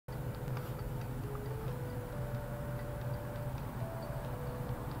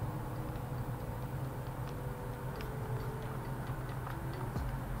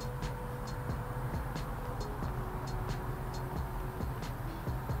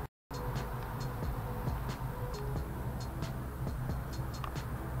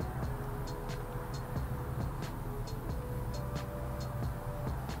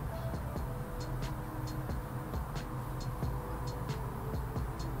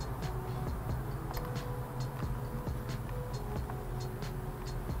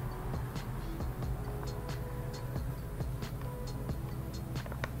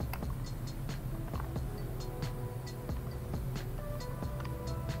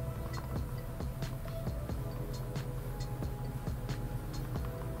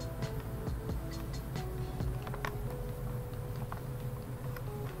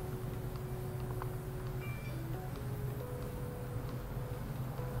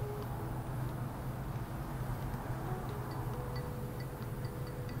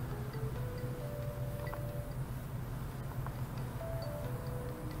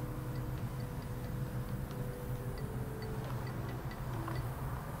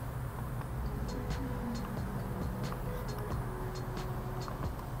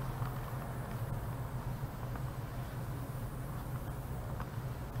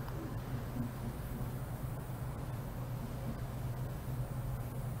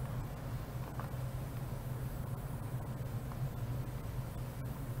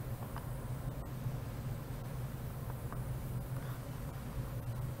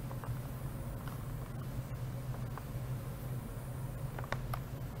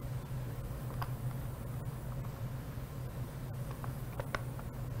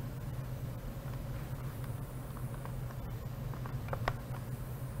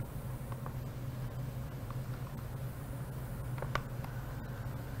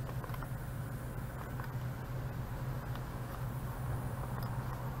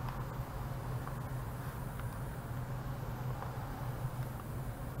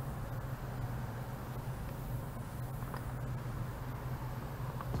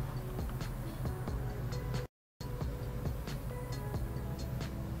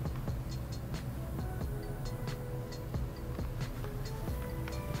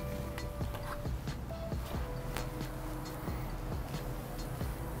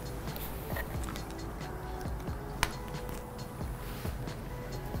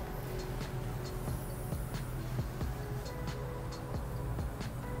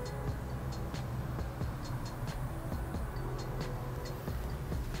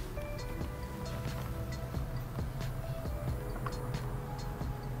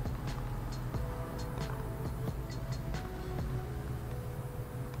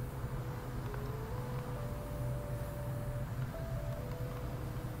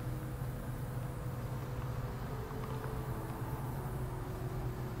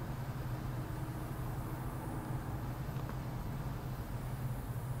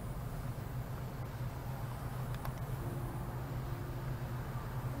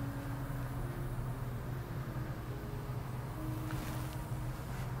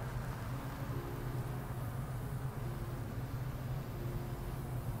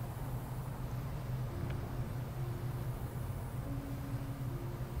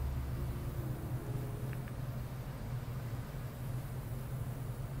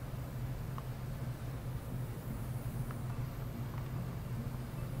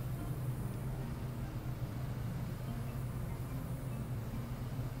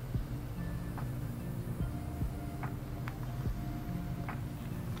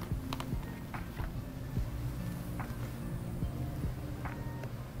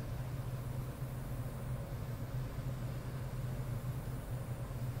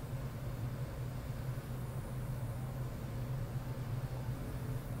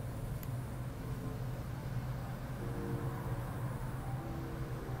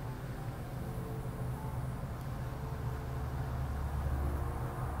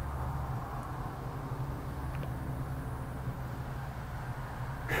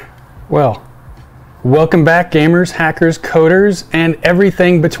Well, welcome back, gamers, hackers, coders, and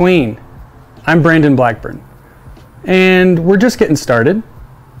everything between. I'm Brandon Blackburn, and we're just getting started,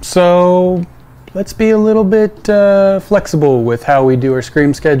 so let's be a little bit flexible with how we do our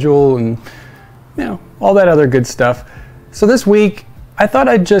stream schedule and all that other good stuff. So this week, I thought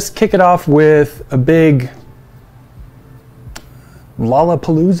I'd just kick it off with a big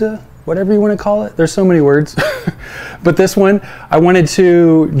Lollapalooza, whatever you want to call it. There's so many words. But this one, I wanted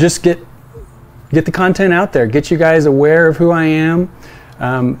to just get the content out there, get you guys aware of who I am,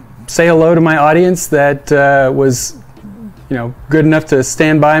 say hello to my audience that was good enough to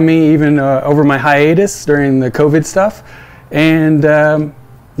stand by me even over my hiatus during the COVID stuff, and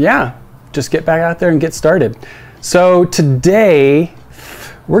yeah, just get back out there and get started. So today,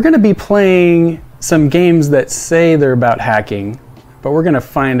 we're going to be playing some games that say they're about hacking, but we're going to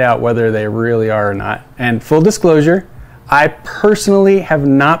find out whether they really are or not. And full disclosure, I personally have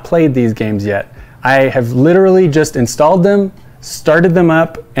not played these games yet. I have literally just installed them, started them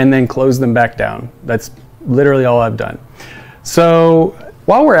up, and then closed them back down. That's literally all I've done. So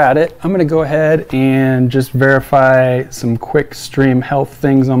while we're at it, I'm going to go ahead and just verify some quick stream health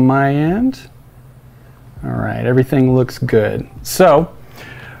things on my end. All right, everything looks good. So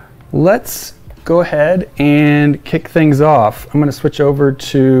let's go ahead and kick things off. I'm going to switch over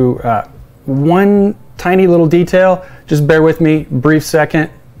to one tiny little detail. Just bear with me, brief second.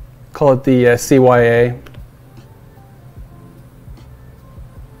 Call it the CYA.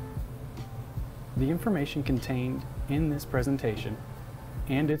 The information contained in this presentation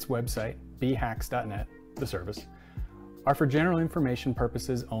and its website, bhacks.net, the service, are for general information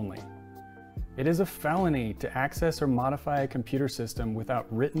purposes only. It is a felony to access or modify a computer system without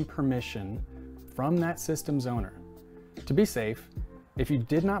written permission from that system's owner. To be safe, if you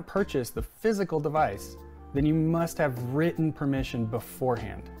did not purchase the physical device, then you must have written permission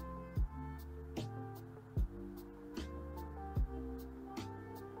beforehand.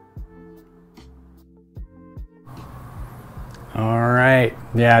 All right,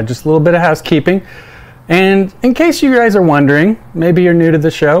 yeah, just a little bit of housekeeping. And in case you guys are wondering, maybe you're new to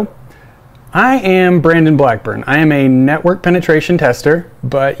the show, I am Brandon Blackburn. I am a network penetration tester,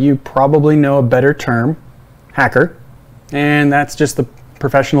 but you probably know a better term, hacker. And that's just the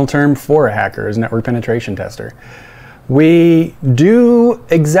professional term for a hacker, is network penetration tester. We do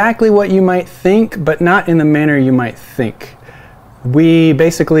exactly what you might think, but not in the manner you might think. We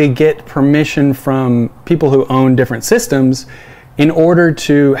basically get permission from people who own different systems in order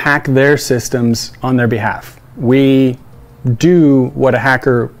to hack their systems on their behalf. We do what a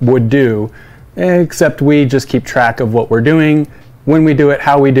hacker would do, except we just keep track of what we're doing, when we do it,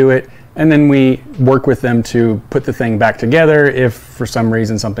 how we do it, and then we work with them to put the thing back together if for some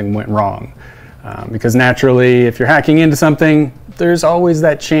reason something went wrong. Because naturally, if you're hacking into something, there's always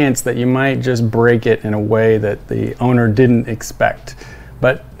that chance that you might just break it in a way that the owner didn't expect.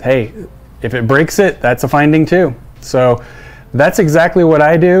 But hey, if it breaks it, that's a finding too. So that's exactly what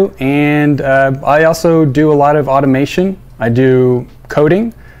I do. And I also do a lot of automation. I do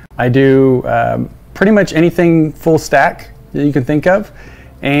coding. I do pretty much anything full stack that you can think of.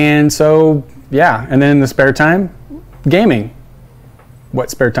 And so, yeah, and then in the spare time, gaming. What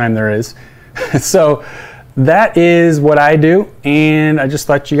spare time there is. So that is what I do, and I just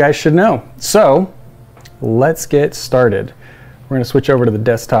thought you guys should know. So let's get started. We're going to switch over to the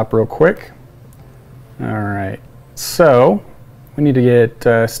desktop real quick. All right, so we need to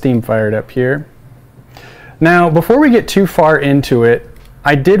get Steam fired up here. Now, before we get too far into it,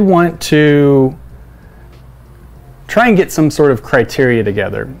 I did want to try and get some sort of criteria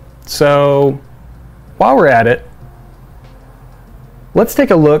together. So while we're at it, let's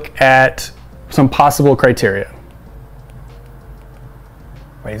take a look at some possible criteria.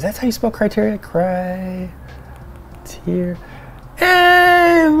 Wait, is that how you spell criteria? Criteria.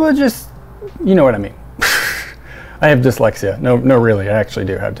 Well, just, you know what I mean. I have dyslexia. No, really, I actually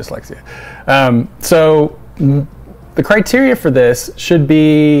do have dyslexia. So the criteria for this should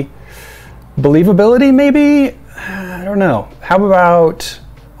be believability, maybe? I don't know. How about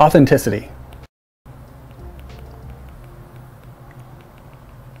authenticity?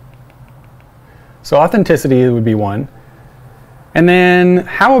 So authenticity would be one. And then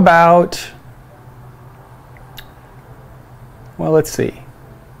how about, well, let's see.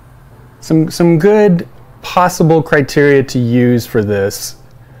 Some good possible criteria to use for this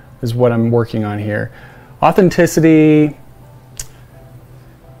is what I'm working on here. Authenticity,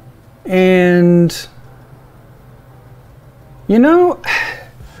 and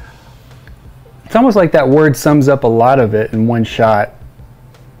it's almost like that word sums up a lot of it in one shot.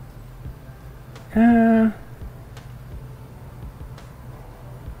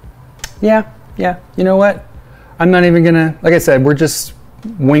 Yeah, you know what? I'm not even gonna, like I said, we're just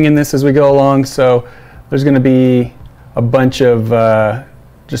winging this as we go along, so there's gonna be a bunch of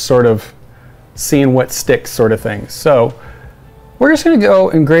just sort of seeing what sticks sort of things. So we're just gonna go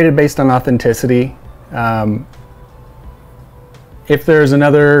and grade it based on authenticity. If there's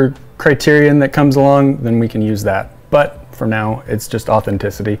another criterion that comes along, then we can use that. But for now, it's just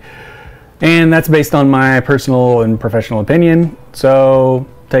authenticity. And that's based on my personal and professional opinion, so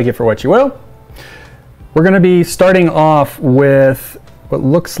take it for what you will. We're going to be starting off with what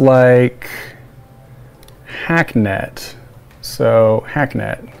looks like Hacknet. So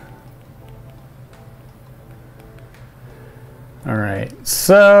Hacknet. All right,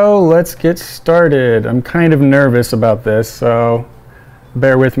 so let's get started. I'm kind of nervous about this, so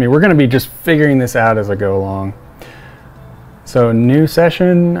bear with me. We're going to be just figuring this out as I go along. So new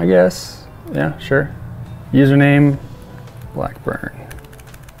session, I guess. Yeah, sure. Username, Blackburn.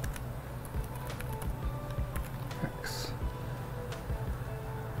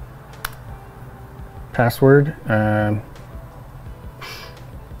 Password.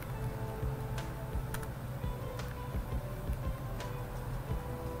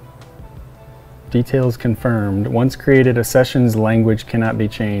 Details confirmed. Once created, a session's language cannot be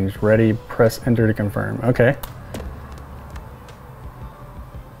changed. Ready, press enter to confirm. Okay.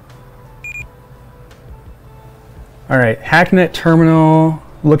 All right, Hacknet terminal,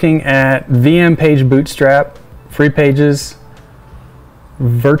 looking at VM page bootstrap, free pages,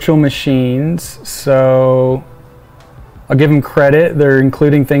 virtual machines. So I'll give them credit. They're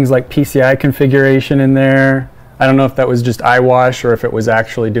including things like PCI configuration in there. I don't know if that was just eyewash or if it was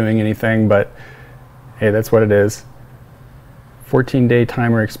actually doing anything, but hey, that's what it is. 14-day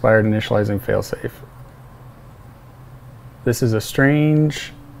timer expired, initializing failsafe. This is a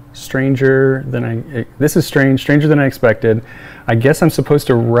stranger than I expected. I guess I'm supposed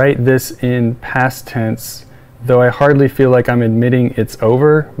to write this in past tense, though I hardly feel like I'm admitting it's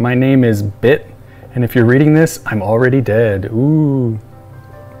over. My name is Bit, and if you're reading this, I'm already dead. Ooh.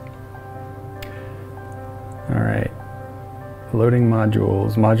 All right. Loading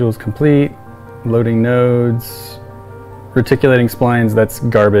modules. Modules complete. Loading nodes. Reticulating splines, that's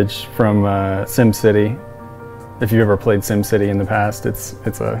garbage from SimCity. If you've ever played SimCity in the past, it's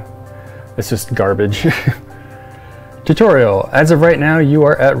just garbage. Tutorial. As of right now, you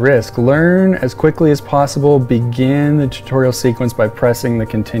are at risk. Learn as quickly as possible. Begin the tutorial sequence by pressing the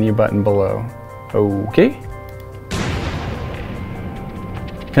continue button below. Okay.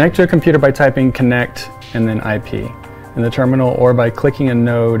 Connect to a computer by typing connect and then IP in the terminal, or by clicking a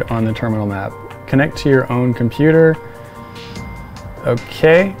node on the terminal map. Connect to your own computer.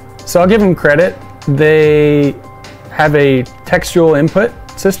 Okay. So I'll give them credit. They have a textual input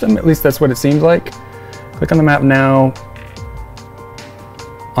system, at least that's what it seems like. Click on the map now.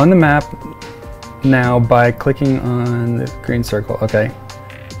 On the map now by clicking on the green circle. Okay.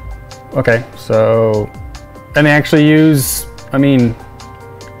 Okay, so, and they actually use, I mean,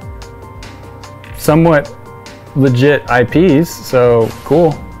 somewhat legit IPs, so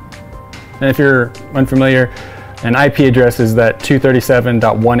cool. And if you're unfamiliar, an IP address is that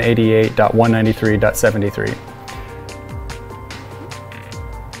 237.188.193.73.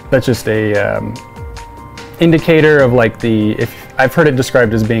 That's just a indicator of like the, if I've heard it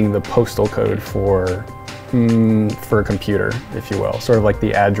described as being the postal code for a computer, if you will, sort of like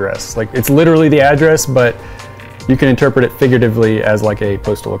the address. Like it's literally the address, but you can interpret it figuratively as like a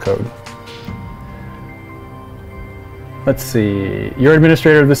postal code. Let's see, you're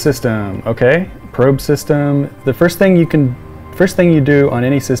administrator of the system. Okay, probe system. The first thing you do on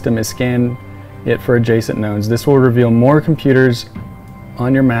any system is scan it for adjacent nodes. This will reveal more computers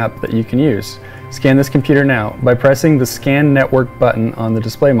on your map that you can use. Scan this computer now by pressing the scan network button on the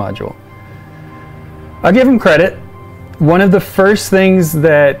display module. I'll give them credit. One of the first things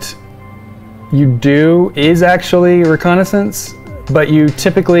that you do is actually reconnaissance, but you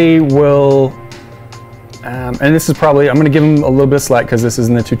typically will, and this is probably, I'm going to give them a little bit of slack because this is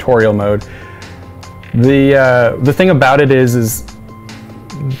in the tutorial mode. The thing about it is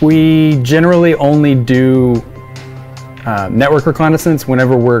we generally only do network reconnaissance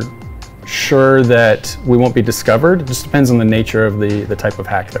whenever we're sure that we won't be discovered. It just depends on the nature of the type of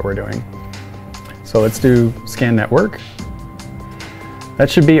hack that we're doing. So let's do scan network. That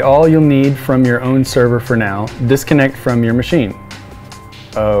should be all you'll need from your own server for now. Disconnect from your machine.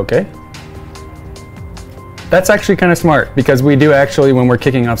 Okay. That's actually kind of smart because we do actually, when we're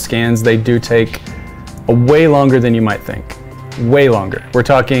kicking off scans, they do take a way longer than you might think. Way longer. We're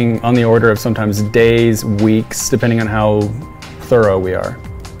talking on the order of sometimes days, weeks, depending on how thorough we are.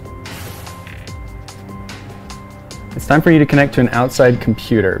 It's time for you to connect to an outside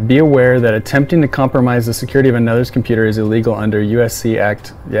computer. Be aware that attempting to compromise the security of another's computer is illegal under USC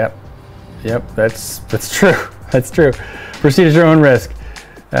Act. Yep, that's true. That's true. Proceed at your own risk.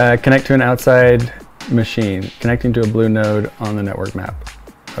 Connect to an outside machine. Connecting to a blue node on the network map.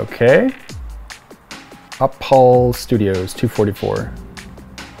 Okay. Apple Studios 244.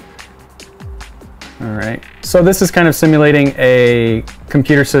 All right. So this is kind of simulating a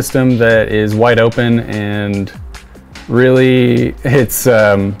computer system that is wide open, and really it's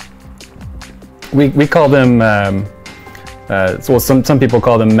we call them well, some people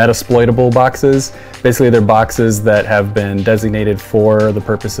call them metasploitable boxes. Basically, they're boxes that have been designated for the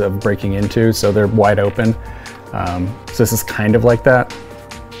purpose of breaking into, so they're wide open. So this is kind of like that,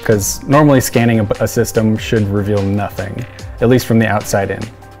 because normally scanning a system should reveal nothing, at least from the outside in,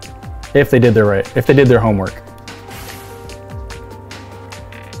 if they did their homework.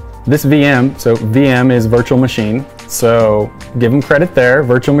 This VM, so VM is virtual machine, so give them credit there.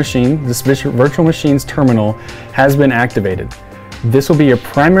 Virtual machine, this virtual machine's terminal has been activated. This will be your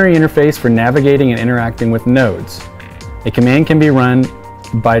primary interface for navigating and interacting with nodes. A command can be run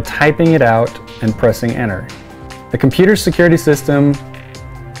by typing it out and pressing enter. The computer security system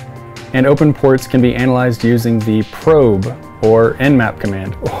and open ports can be analyzed using the probe or nmap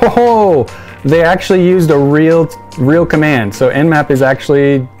command. Oh, they actually used a real command. So nmap is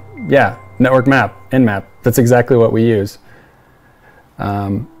actually, yeah, network map, nmap. That's exactly what we use.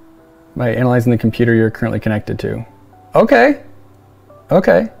 By analyzing the computer you're currently connected to. Okay.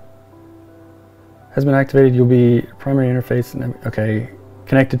 Has been activated. You'll be primary interface. Okay,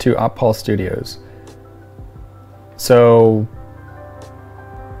 connected to Apple Studios. So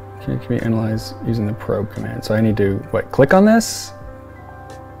can we analyze using the probe command? So I need to click on this.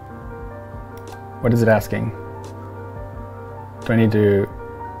 What is it asking? Do I need to?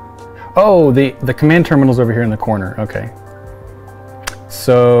 Oh, the command terminal's over here in the corner. Okay.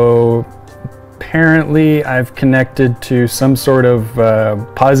 So apparently I've connected to some sort of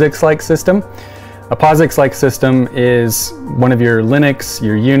POSIX-like system. A POSIX-like system is one of your Linux,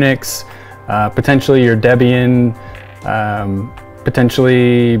 your Unix, potentially your Debian,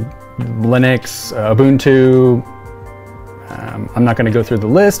 potentially Linux, Ubuntu. I'm not going to go through the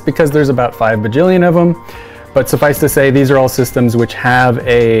list because there's about 5 bajillion of them, but suffice to say these are all systems which have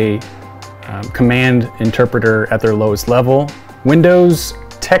a command interpreter at their lowest level. Windows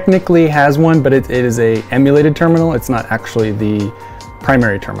technically has one, but it is a emulated terminal. It's not actually the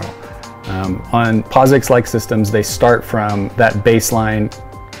primary terminal. On POSIX-like systems, they start from that baseline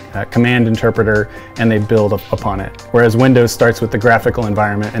command interpreter and they build upon it. Whereas Windows starts with the graphical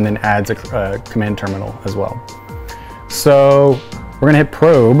environment and then adds a command terminal as well. So we're gonna hit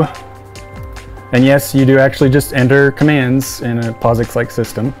probe. And yes, you do actually just enter commands in a POSIX-like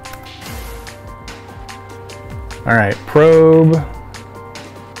system. All right, probe.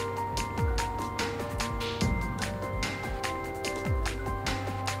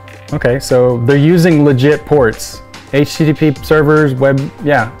 Okay, so they're using legit ports. HTTP servers, web,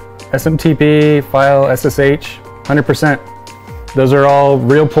 yeah, SMTP, file, SSH, 100%. Those are all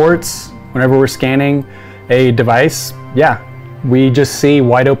real ports. Whenever we're scanning a device, yeah, we just see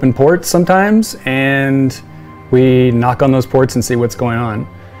wide open ports sometimes, and we knock on those ports and see what's going on.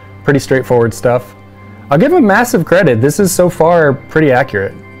 Pretty straightforward stuff. I'll give them massive credit. This is so far pretty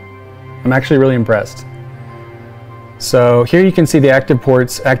accurate. I'm actually really impressed. So here you can see the active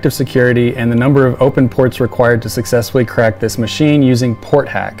ports, active security, and the number of open ports required to successfully crack this machine using port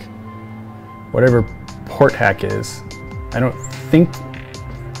hack. Whatever port hack is. I don't think...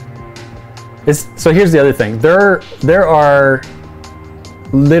 So here's the other thing. There are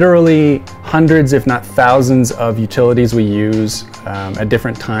literally hundreds, if not thousands, of utilities we use at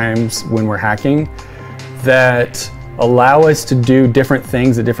different times when we're hacking that allow us to do different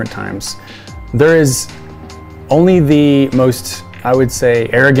things at different times. There is only the most, I would say,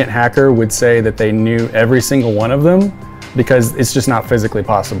 arrogant hacker would say that they knew every single one of them, because it's just not physically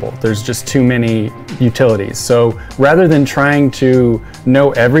possible. There's just too many utilities. So rather than trying to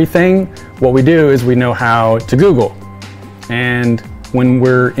know everything, what we do is we know how to Google. And when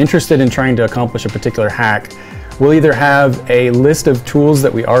we're interested in trying to accomplish a particular hack, we'll either have a list of tools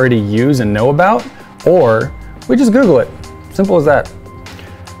that we already use and know about, or we just Google it. Simple as that.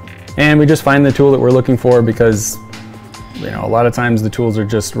 And we just find the tool that we're looking for, because a lot of times the tools are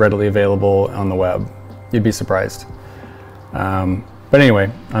just readily available on the web. You'd be surprised. But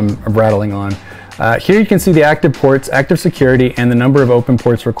anyway, I'm rattling on. Here you can see the active ports, active security, and the number of open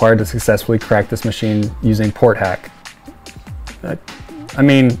ports required to successfully crack this machine using port hack. I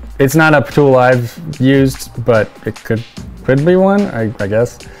mean, it's not a tool I've used, but it could be one, I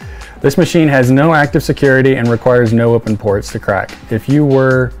guess. This machine has no active security and requires no open ports to crack. If you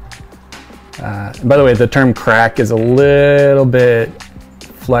were, by the way, the term crack is a little bit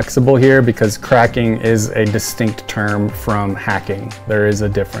flexible here because cracking is a distinct term from hacking. There is a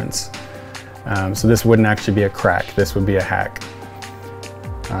difference. So this wouldn't actually be a crack, this would be a hack.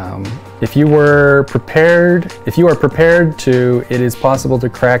 If you are prepared to, it is possible to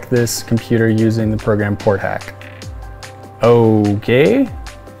crack this computer using the program port hack. Okay.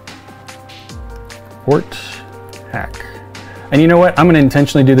 Port hack. And you know what? I'm going to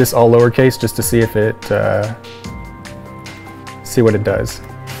intentionally do this all lowercase just to see if it, see what it does.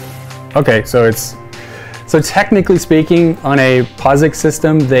 Okay, so technically speaking, on a POSIX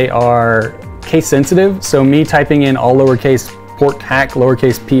system, they are case sensitive. So me typing in all lowercase port hack,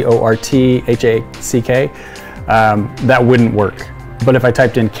 lowercase PORTHACK, that wouldn't work. But if I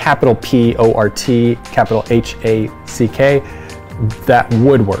typed in capital PORT, capital HACK, that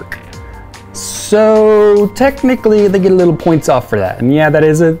would work. So technically they get a little points off for that. And yeah, that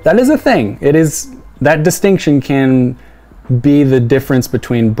is a thing. It is, that distinction can be the difference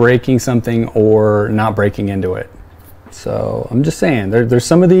between breaking something or not breaking into it. So I'm just saying, there's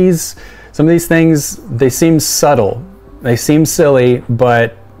some of these things, they seem subtle, they seem silly,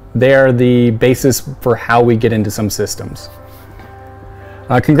 but they are the basis for how we get into some systems.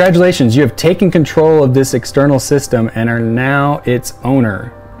 Congratulations, you have taken control of this external system and are now its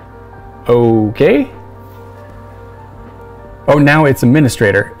owner. Okay. Oh, now it's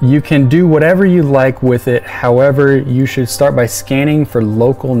administrator. You can do whatever you like with it. However, you should start by scanning for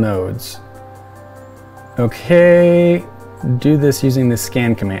local nodes. Okay. Do this using the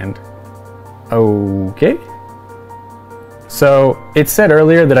scan command. Okay. So it said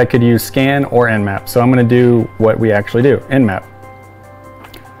earlier that I could use scan or nmap. So I'm going to do what we actually do, nmap.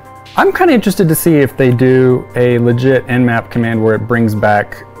 I'm kind of interested to see if they do a legit nmap command where it brings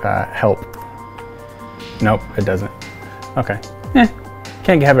back help. Nope, it doesn't. Okay,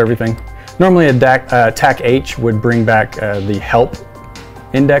 can't have everything. Normally a TAC H would bring back the help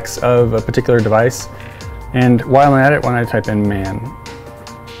index of a particular device. And while I'm at it, when I type in man,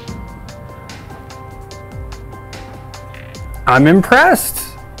 I'm impressed.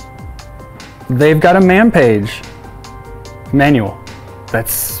 They've got a man page. Manual.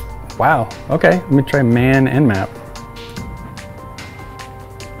 That's, wow, okay, let me try man nmap.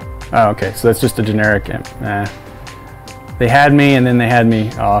 Oh, okay, so that's just a generic, they had me and then they had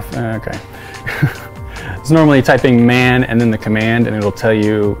me off, okay. It's normally typing man and then the command and it'll tell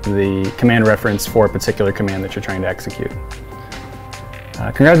you the command reference for a particular command that you're trying to execute.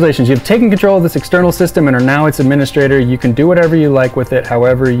 Congratulations, you've taken control of this external system and are now its administrator. You can do whatever you like with it.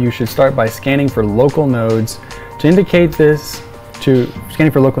 However, you should start by scanning for local nodes to indicate this,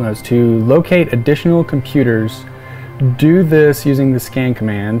 scanning for local nodes to locate additional computers. Do this using the scan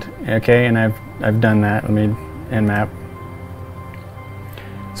command. Okay, and I've done that. Let me nmap.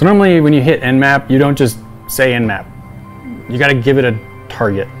 So normally when you hit nmap, you don't just say nmap. You got to give it a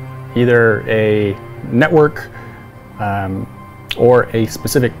target, either a network or a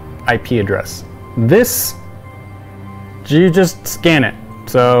specific IP address. This, you just scan it.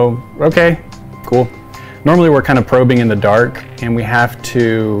 So, okay, cool. Normally we're kind of probing in the dark and we have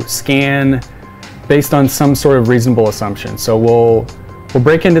to scan based on some sort of reasonable assumption. So we'll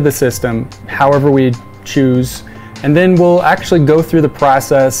break into the system however we choose, and then we'll actually go through the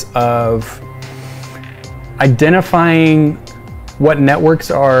process of identifying what networks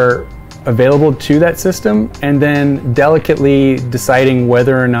are available to that system, and then delicately deciding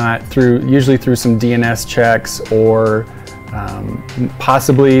whether or not, usually through some DNS checks or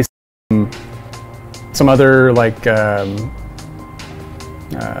possibly some other like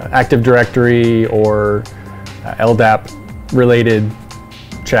Active Directory or LDAP related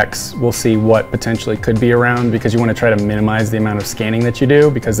checks, we'll see what potentially could be around, because you want to try to minimize the amount of scanning that you do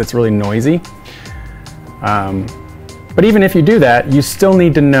because it's really noisy. But even if you do that, you still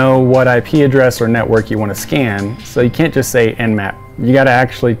need to know what IP address or network you want to scan. So you can't just say nmap. You got to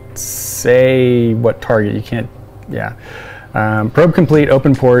actually say what target. You can't, yeah. Probe complete,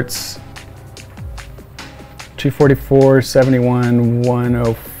 open ports,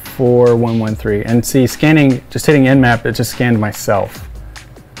 244.71.104.113. And see, scanning, just hitting nmap, it just scanned myself,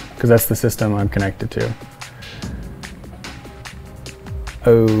 because that's the system I'm connected to.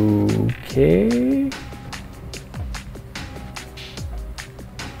 Okay.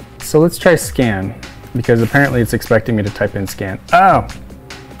 So let's try scan, because apparently it's expecting me to type in scan. Oh,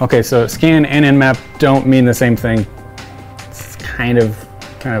 okay, so scan and nmap don't mean the same thing. It's kind of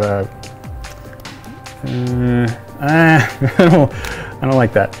a, I don't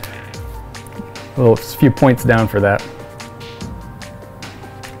like that. A few points down for that.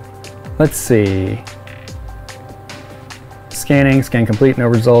 Let's see. Scanning, scan complete, no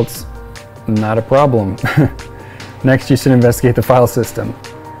results. Not a problem. Next, you should investigate the file system.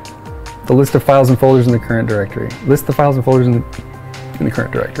 The list of files and folders in the current directory. List the files and folders in the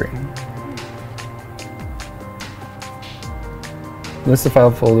current directory. List the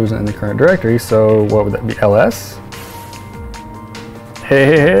file folders in the current directory. So what would that be? LS? Hey,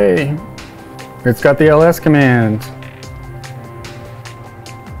 hey, hey. It's got the LS command.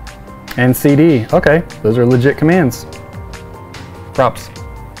 And CD. Okay, those are legit commands. Props.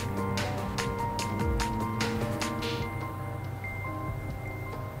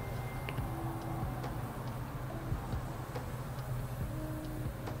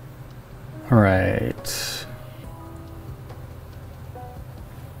 All right.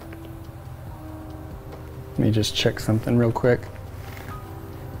 Let me just check something real quick.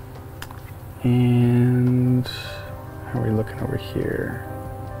 And how are we looking over here?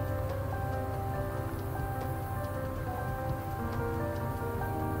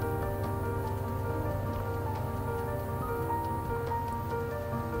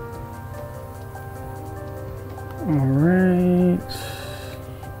 All right.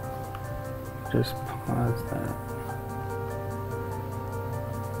 Just pause that.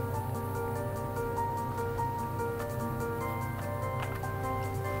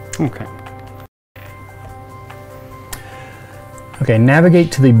 Okay. Okay,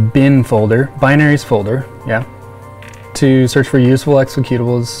 navigate to the bin folder, binaries folder, yeah, to search for useful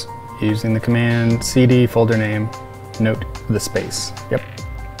executables using the command cd folder name, note the space. Yep.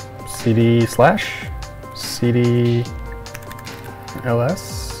 cd slash cd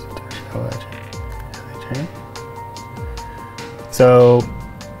ls -lj. So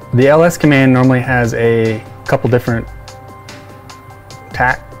the ls command normally has a couple different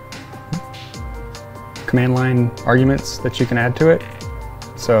command line arguments that you can add to it.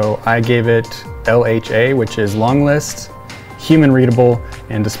 So I gave it LHA, which is long list, human readable,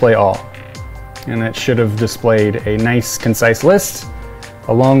 and display all. And it should have displayed a nice concise list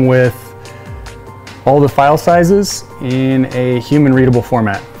along with all the file sizes in a human readable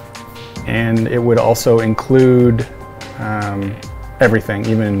format. And it would also include everything,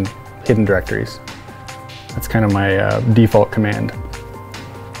 even hidden directories. That's kind of my default command.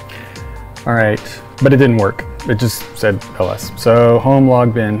 All right, but it didn't work. It just said ls. So home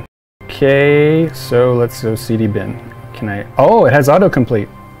log bin. Okay, so let's go cd bin. Can I, oh, it has autocomplete,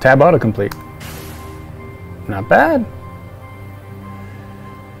 tab autocomplete. Not bad.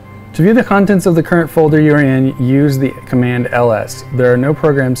 To view the contents of the current folder you're in, use the command ls. There are no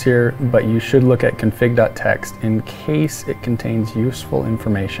programs here, but you should look at config.txt in case it contains useful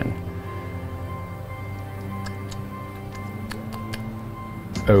information.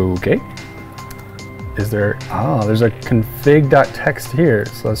 Okay. Is there, oh, there's a config.txt here.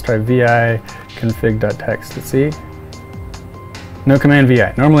 So let's try vi config.txt. Let's see. No command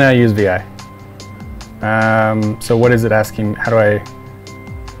vi. Normally I use vi. So what is it asking? How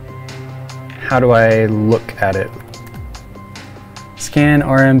do I look at it? Scan,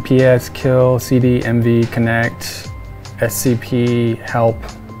 rmps, kill, cd, mv, connect, scp, help,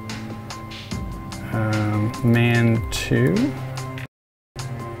 man2,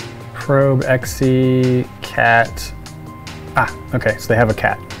 probe, xe, cat. Ah, okay, so they have a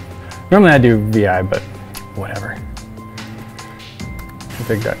cat. Normally I do vi, but whatever.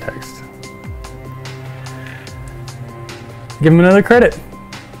 Config.txt. Give them another credit.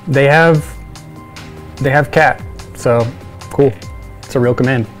 They have cat, so cool. It's a real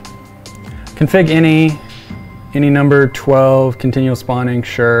command. Config any number 12, continual spawning,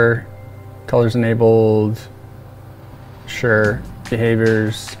 sure. Colors enabled, sure.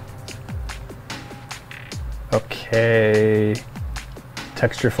 Behaviors, okay.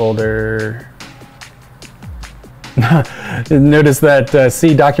 Texture folder. Notice that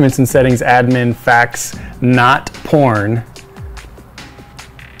see documents and settings, admin, fax, not porn.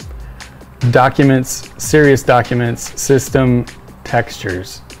 Documents, serious documents, system,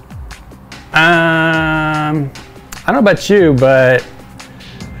 textures. I don't know about you, but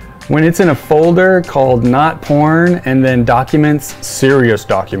when it's in a folder called not porn and then documents, serious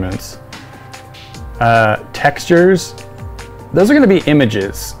documents, textures, those are going to be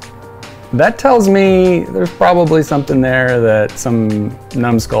images. That tells me there's probably something there that some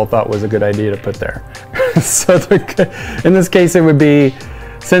numbskull thought was a good idea to put there. So in this case, it would be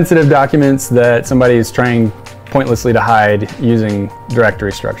sensitive documents that somebody is trying pointlessly to hide using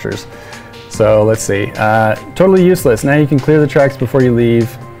directory structures. So let's see. Totally useless. Now you can clear the tracks before you leave.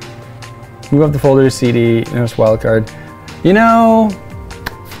 Move up the folder to CD. Notice wildcard. You know,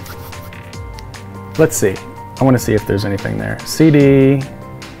 let's see. I want to see if there's anything there. CD.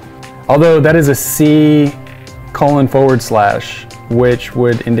 Although that is a C:// which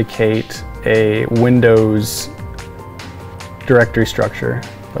would indicate a Windows directory structure.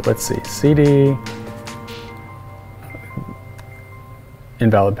 But let's see, CD,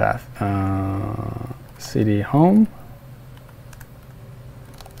 invalid path, CD home,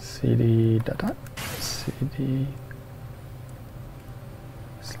 CD dot dot, CD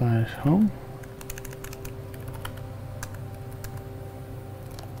 / home.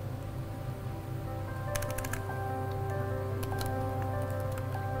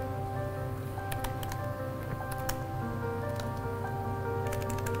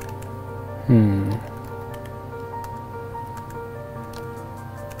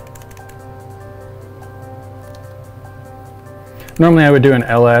 Normally I would do an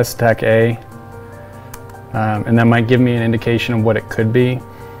ls -a, and that might give me an indication of what it could be,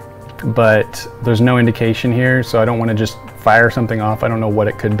 but there's no indication here, so I don't want to just fire something off. I don't know what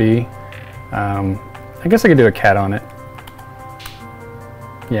it could be. I guess I could do a cat on it.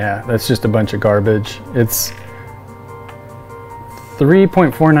 Yeah, that's just a bunch of garbage. It's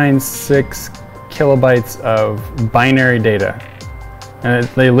 3.496 kilobytes of binary data. And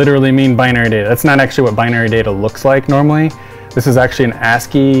they literally mean binary data. That's not actually what binary data looks like normally. This is actually an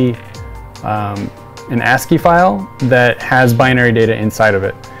ASCII file that has binary data inside of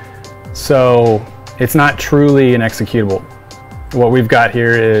it. So it's not truly an executable. What we've got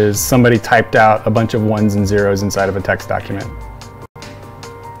here is somebody typed out a bunch of ones and zeros inside of a text document.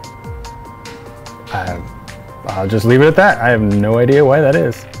 I'll just leave it at that. I have no idea why that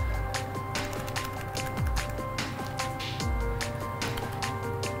is.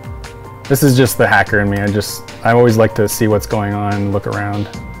 This is just the hacker in me. I always like to see what's going on, look around.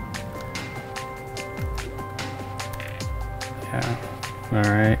 Yeah, all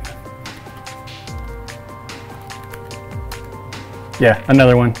right. Yeah,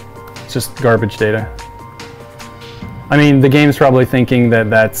 another one. It's just garbage data. I mean, the game's probably thinking that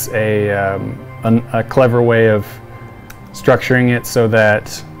that's a clever way of structuring it so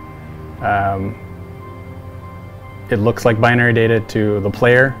that it looks like binary data to the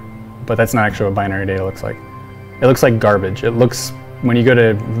player, but that's not actually what binary data looks like. It looks like garbage. It looks, when you go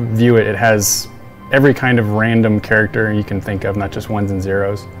to view it, it has every kind of random character you can think of, not just ones and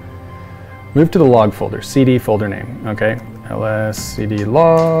zeros. Move to the log folder, CD folder name, okay? ls cd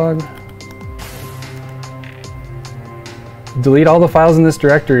log. Delete all the files in this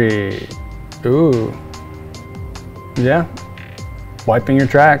directory. Ooh, yeah, wiping your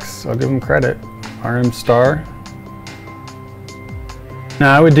tracks, I'll give them credit. rm star.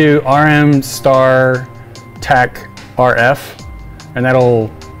 Now I would do rm star tech rf, and that'll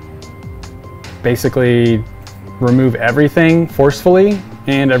basically remove everything forcefully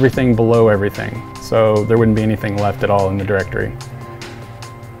and everything below everything. So there wouldn't be anything left at all in the directory.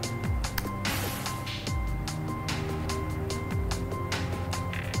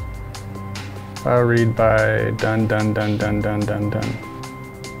 File read by done.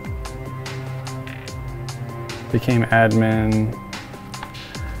 Became admin.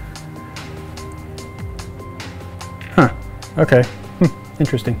 Huh, okay,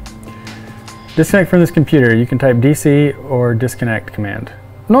 interesting. Disconnect from this computer. You can type DC or disconnect command.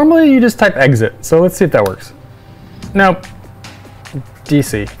 Normally you just type exit, so let's see if that works. Nope,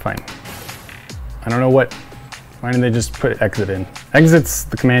 DC, fine. I don't know what, why didn't they just put exit in? Exit's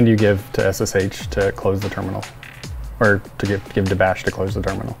the command you give to SSH to close the terminal, or to give to bash to close the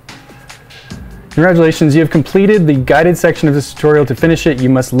terminal. Congratulations, you have completed the guided section of this tutorial. To finish it, you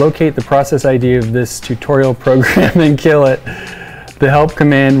must locate the process ID of this tutorial program and kill it. The help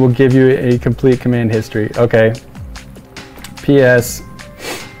command will give you a complete command history. Okay. PS.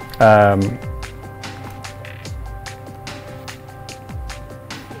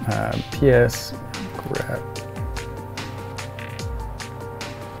 PS grep.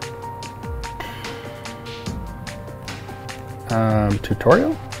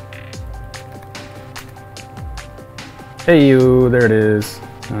 Tutorial? Hey you, there it is.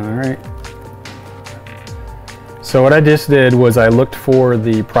 All right. So what I just did was I looked for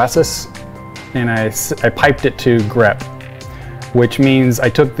the process and I piped it to grep, which means I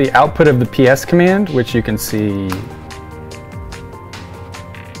took the output of the PS command, which you can see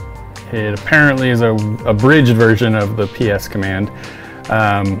it apparently is a abridged version of the PS command.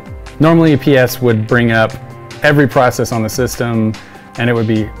 Normally a PS would bring up every process on the system and it would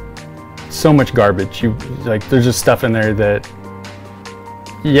be so much garbage. There's just stuff in there that,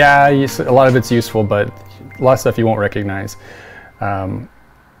 yeah, a lot of it's useful, but a lot of stuff you won't recognize. And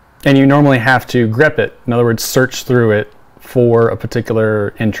you normally have to grep it. In other words, search through it for a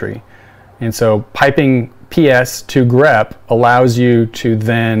particular entry. And so piping PS to grep allows you to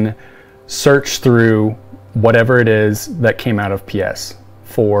then search through whatever it is that came out of PS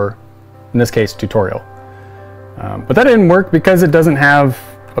for, in this case, tutorial. But that didn't work because it doesn't have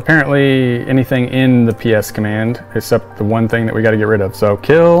apparently anything in the PS command except the one thing that we got to get rid of. So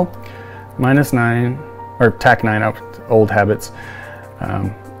kill -9, or TAC9, old habits.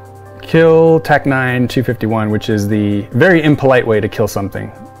 Kill TAC9 251, which is the very impolite way to kill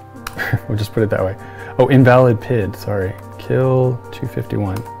something. We'll just put it that way. Oh, invalid PID, sorry. Kill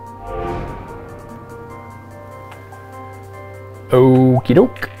 251. Okie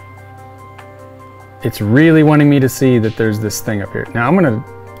doke. It's really wanting me to see that there's this thing up here. Now I'm gonna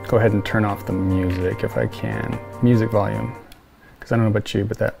go ahead and turn off the music if I can. Music volume. Because I don't know about you,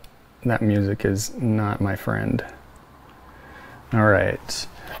 but that music is not my friend. All right,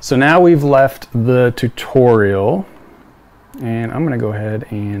 so now we've left the tutorial and I'm gonna go ahead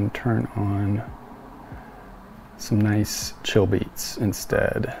and turn on some nice chill beats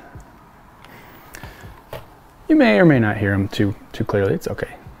instead. You may or may not hear them too clearly. It's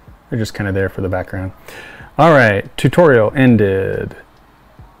okay. They're just kind of there for the background. All right, tutorial ended.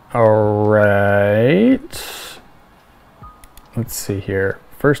 All right. Let's see here.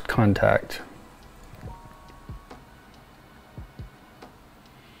 First contact.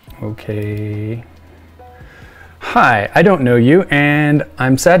 Okay. Hi, I don't know you, and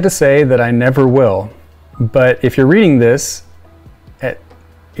I'm sad to say that I never will. But if you're reading this,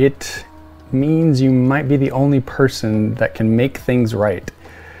 it means you might be the only person that can make things right.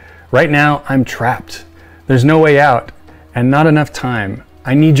 Right now, I'm trapped. There's no way out and not enough time.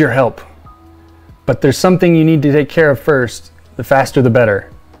 I need your help. But there's something you need to take care of first. The faster the better.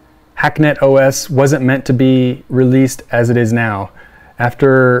 Hacknet OS wasn't meant to be released as it is now.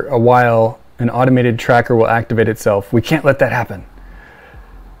 After a while, an automated tracker will activate itself. We can't let that happen.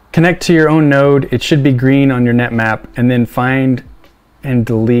 Connect to your own node. It should be green on your net map, and then find and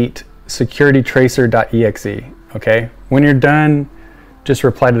delete securitytracer.exe. Okay? When you're done, just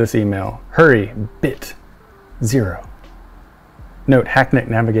reply to this email. Hurry, bit 0. Note, Hacknet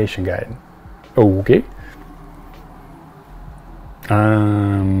navigation guide. Okay.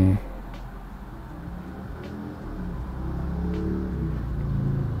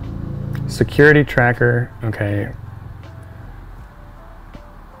 Security tracker, okay.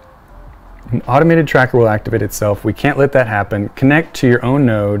 An automated tracker will activate itself. We can't let that happen. Connect to your own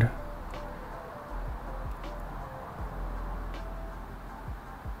node.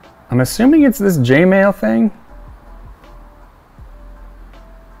 I'm assuming it's this Gmail thing.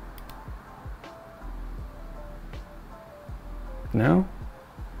 No?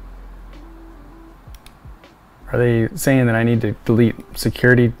 Are they saying that I need to delete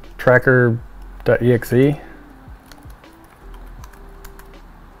securitytracker.exe?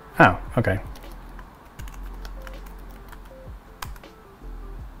 Oh, okay.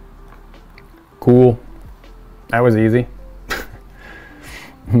 Cool. That was easy.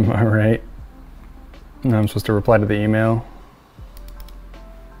 All right. Now I'm supposed to reply to the email.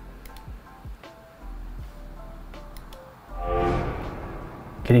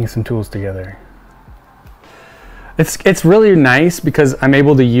 Getting some tools together. It's really nice because I'm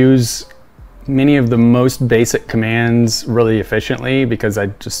able to use many of the most basic commands really efficiently because I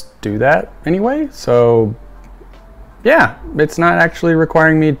just do that anyway. So yeah, it's not actually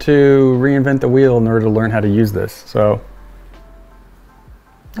requiring me to reinvent the wheel in order to learn how to use this. So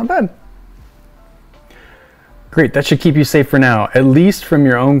not bad. Great, that should keep you safe for now, at least from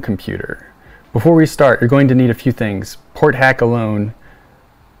your own computer. Before we start, you're going to need a few things. Port hack alone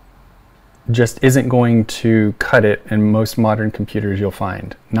just isn't going to cut it in most modern computers you'll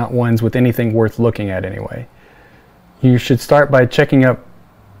find. Not ones with anything worth looking at anyway. You should start by checking up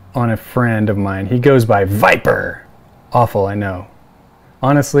on a friend of mine. He goes by Viper. Awful, I know.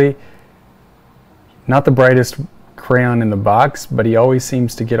 Honestly, not the brightest crayon in the box, but he always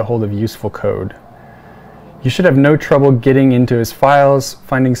seems to get a hold of useful code. You should have no trouble getting into his files.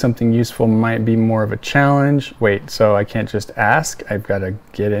 Finding something useful might be more of a challenge. Wait, so I can't just ask? I've got to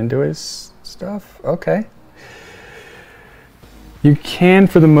get into his stuff? Okay. You can,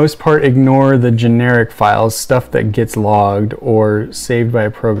 for the most part, ignore the generic files, stuff that gets logged or saved by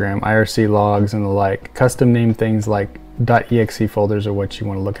a program, IRC logs and the like. Custom name things like .exe folders are what you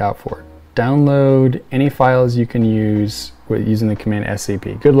want to look out for. Download any files you can use with using the command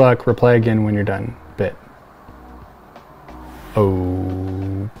scp. Good luck. Reply again when you're done. Bit.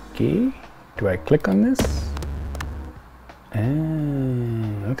 Okay. Do I click on this?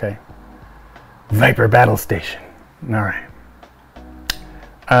 Okay. Viper Battle Station. All right.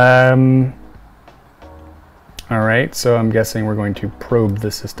 All right, so I'm guessing we're going to probe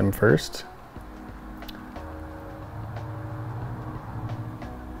the system first.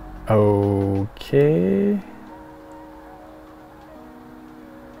 Okay.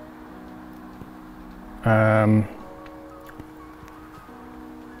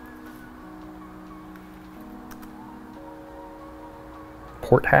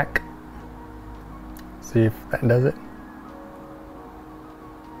 Port hack. See if that does it.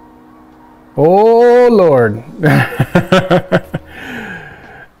 Oh Lord.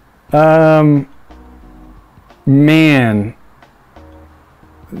 Man,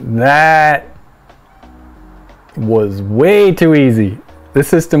 that was way too easy. This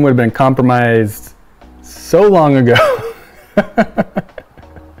system would have been compromised so long ago.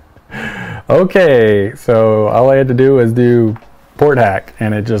 Okay, so all I had to do was do port hack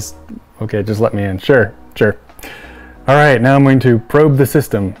and it just, okay, just let me in. Sure. All right, now I'm going to probe the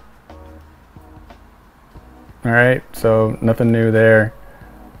system. All right, so nothing new there.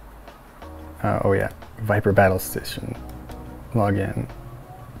 Oh yeah, Viper Battle Station. Log in.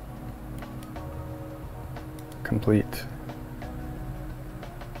 Complete.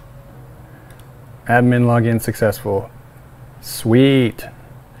 Admin login successful. Sweet.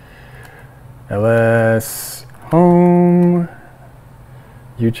 LS home.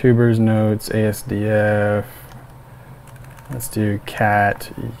 YouTubers notes ASDF. Let's do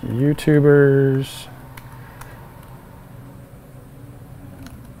cat YouTubers.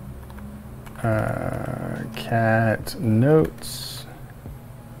 Cat notes.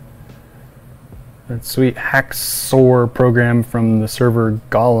 That sweet Hacksaw program from the server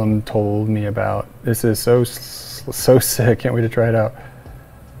Golem told me about. This is so sick. Can't wait to try it out.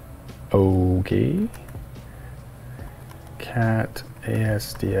 Okay. Cat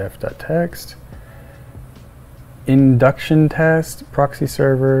asdf.txt. Induction test. Proxy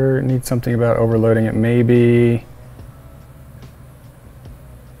server. Needs something about overloading it maybe.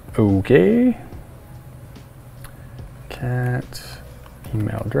 Okay. Cat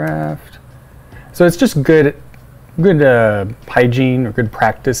email draft. So it's just good hygiene or good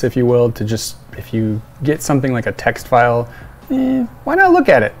practice, if you will, to just, if you get something like a text file, why not look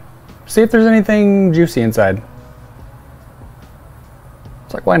at it? See if there's anything juicy inside.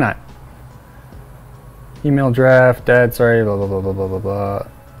 It's like, why not? Email draft, dad, sorry, blah, blah, blah, blah, blah, blah, blah.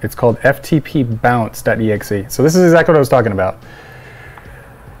 It's called ftpbounce.exe. So this is exactly what I was talking about.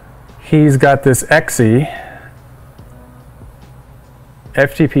 He's got this exe.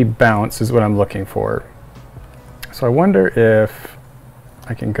 FTP bounce is what I'm looking for. So I wonder if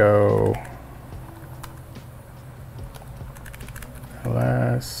I can go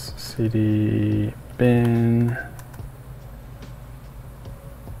ls cd bin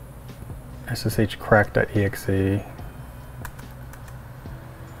sshcrack.exe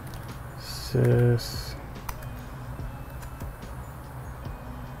sys.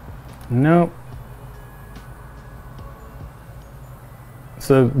 Nope.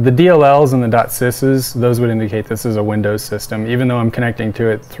 So the DLLs and the .sys's, those would indicate this is a Windows system, even though I'm connecting to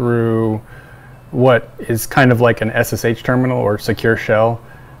it through what is kind of like an SSH terminal or secure shell.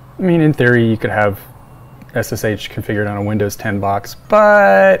 I mean, in theory, you could have SSH configured on a Windows 10 box,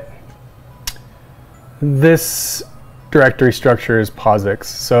 but this directory structure is POSIX,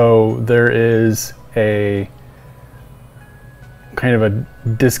 so there is a kind of a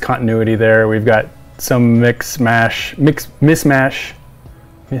discontinuity there. We've got some mishmash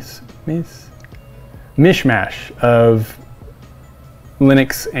of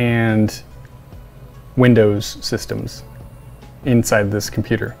Linux and Windows systems inside this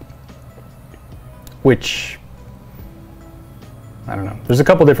computer, which, I don't know. There's a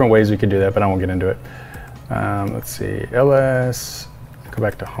couple different ways we could do that, but I won't get into it. Let's see, ls, go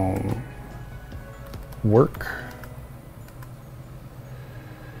back to home, work,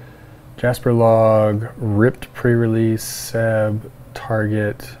 Jasper log, ripped pre-release, seb,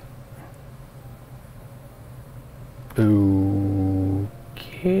 target.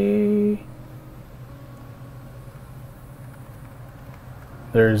 Okay.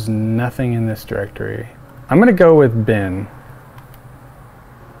 There's nothing in this directory. I'm going to go with bin.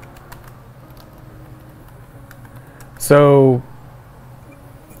 So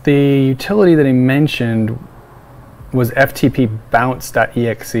the utility that he mentioned was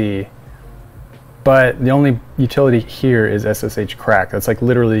ftpbounce.exe, but the only utility here is sshcrack. That's like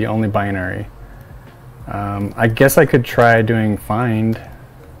literally the only binary. I guess I could try doing find.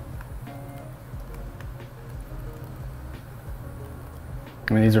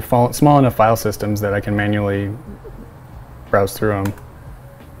 I mean, these are small enough file systems that I can manually browse through them.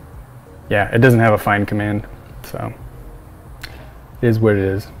 Yeah, it doesn't have a find command, so it is what it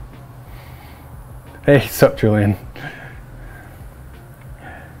is. Hey, sup, Julian?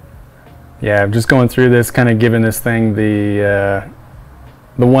 Yeah, I'm just going through this, kind of giving this thing the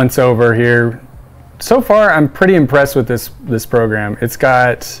the once over here. So far, I'm pretty impressed with this program. It's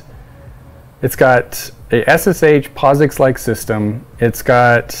got a SSH POSIX-like system. It's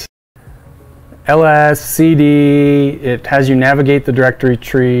got ls, cd. It has you navigate the directory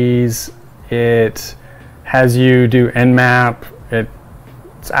trees. It has you do nmap.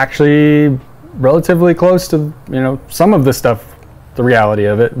 It's actually relatively close to some of the stuff, the reality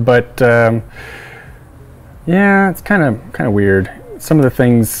of it. But yeah, it's kind of weird. Some of the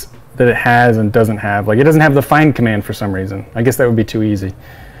things that it has and doesn't have, like it doesn't have the find command for some reason. I guess that would be too easy.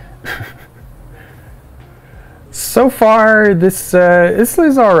 So far, this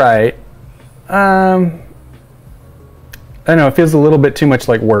is all right. I don't know. It feels a little bit too much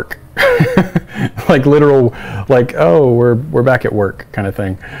like work, like literal, like, oh, we're back at work kind of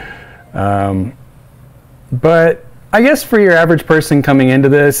thing. But I guess for your average person coming into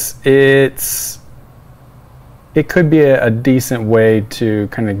this, it could be a decent way to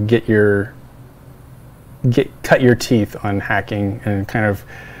kind of cut your teeth on hacking and kind of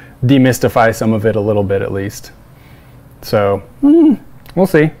demystify some of it a little bit at least. So we'll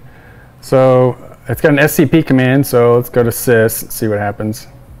see. So it's got an SCP command, so let's go to sys and see what happens.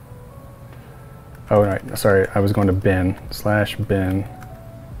 Oh, right, sorry, I was going to bin/bin.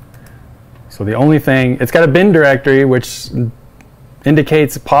 So the only thing, it's got a bin directory which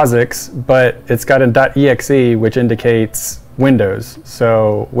indicates POSIX, but it's got a .exe which indicates Windows.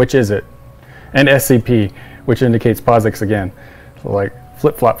 So which is it? And SCP, which indicates POSIX again. So like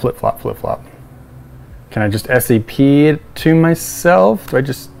flip-flop, flip-flop, flip-flop. Can I just SCP it to myself? Do I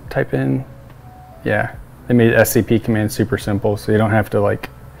just type in? Yeah, they made SCP command super simple, so you don't have to like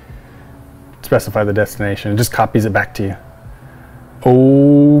specify the destination. It just copies it back to you.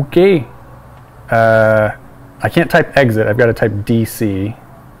 Okay. I can't type exit. I've got to type DC.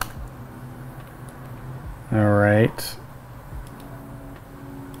 All right.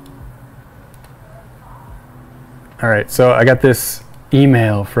 All right, so I got this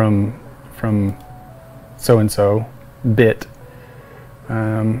email from so-and-so, bit.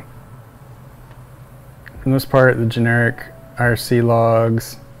 For the most part, the generic IRC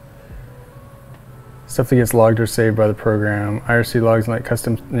logs, stuff that gets logged or saved by the program. IRC logs like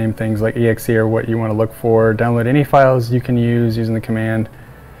custom name things like exe or what you want to look for. Download any files you can use using the command.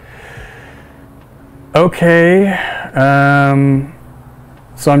 Okay,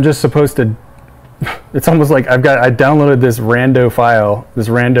 so I'm just supposed to, it's almost like I downloaded this rando file, this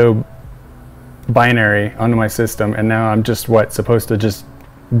rando binary onto my system, and now I'm just supposed to just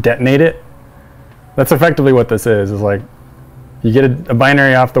detonate it? That's effectively what this is like you get a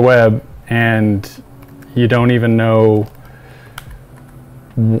binary off the web and you don't even know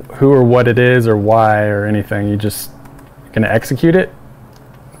who or what it is or why or anything. You just gonna execute it?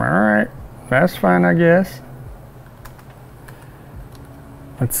 All right, that's fine, I guess.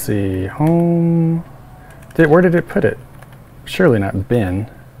 Let's see, home. Where did it put it? Surely not bin.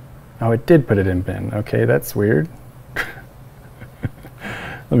 Oh, it did put it in bin. Okay, that's weird.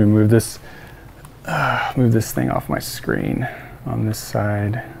 Let me move this thing off my screen on this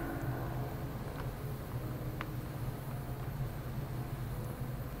side.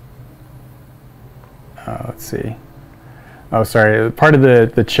 Let's see. Oh, sorry. Part of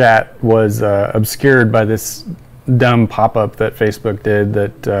the chat was obscured by this dumb pop-up that Facebook did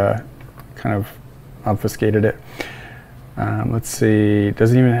that kind of obfuscated it. Let's see.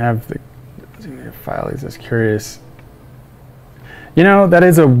 Doesn't even have the file. He's just curious. You know, that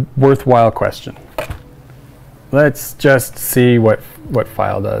is a worthwhile question. Let's just see what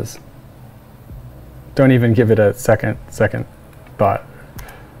file does. Don't even give it a second thought.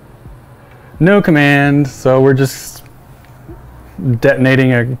 No command, so we're just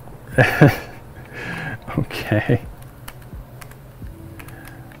detonating a okay.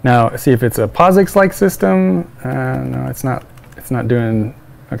 Now see if it's a POSIX-like system. No, it's not. It's not doing.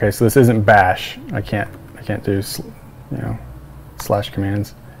 Okay, so this isn't bash. I can't do slash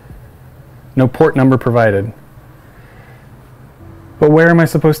commands. No port number provided. But where am I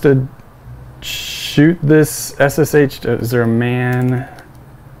supposed to shoot this SSH? Is there a man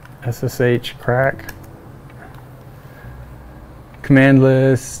SSH crack? Command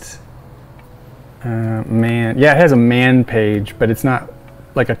list. Man. Yeah, it has a man page, but it's not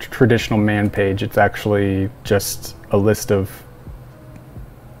like a traditional man page. It's actually just a list of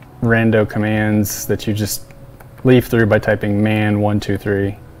rando commands that you just leaf through by typing man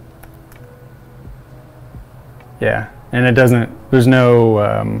 123. Yeah, and it doesn't, there's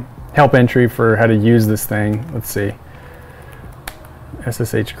no help entry for how to use this thing. Let's see.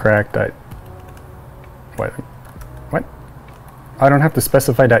 SSH crack. What? I don't have to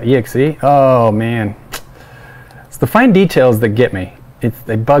specify .exe? Oh man. It's the fine details that get me.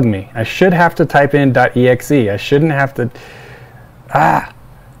 they bug me. I should have to type in .exe. I shouldn't have to.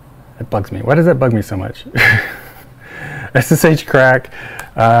 It bugs me. Why does that bug me so much? SSH crack.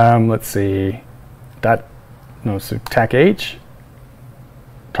 Let's see. So TAC H.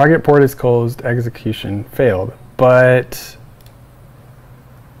 Target port is closed. Execution failed. But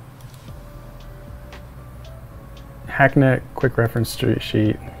Hacknet quick reference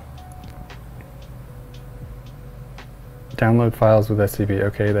sheet. Download files with SCP.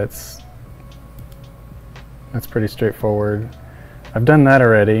 Okay, that's pretty straightforward. I've done that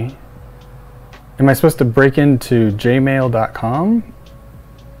already. Am I supposed to break into jmail.com?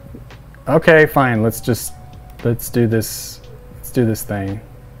 Okay, fine. Let's do this. Let's do this thing.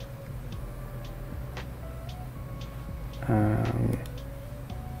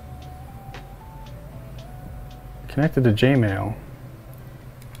 Connected to Gmail.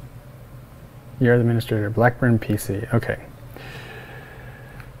 You're the administrator. Blackburn PC. Okay.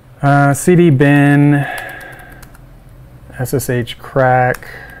 CD bin. SSH crack.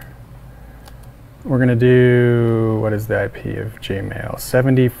 We're going to do, what is the IP of Gmail?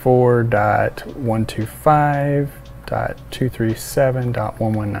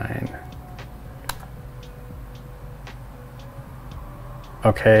 74.125.237.119.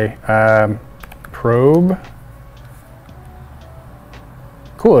 Okay, probe.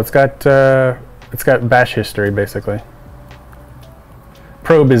 Cool, it's got bash history basically.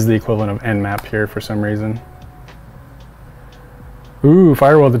 Probe is the equivalent of nmap here for some reason. Ooh,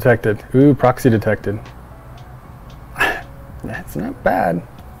 firewall detected. Ooh, proxy detected. That's not bad.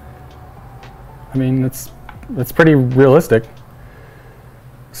 I mean, that's pretty realistic.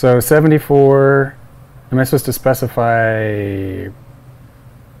 So 74, am I supposed to specify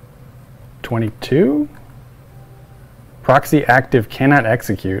 22? Proxy active cannot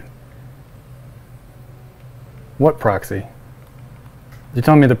execute. What proxy? You're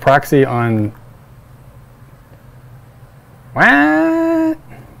telling me the proxy on what?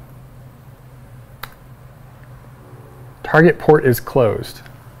 Target port is closed.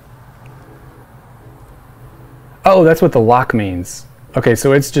 Oh, that's what the lock means. Okay,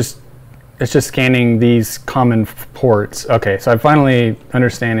 so it's just scanning these common ports. Okay, so I'm finally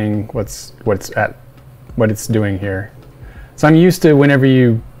understanding what it's doing here. So I'm used to whenever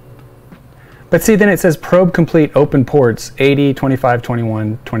you, but see, then it says probe complete open ports 80, 25,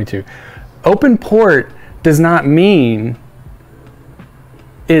 21, 22. Open port does not mean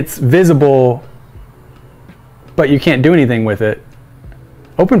it's visible, but you can't do anything with it.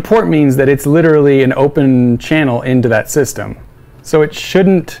 Open port means that it's literally an open channel into that system. So it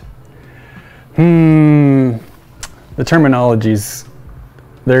shouldn't, the terminologies,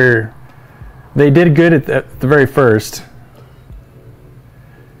 they did good at the very first.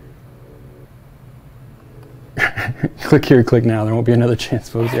 Click here, click now, there won't be another chance,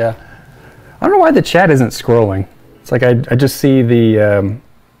 folks. Yeah. I don't know why the chat isn't scrolling. It's like I just see the,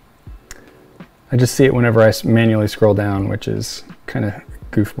 I just see it whenever I manually scroll down, which is kind of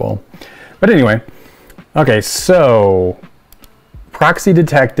goofball. But anyway, okay, so proxy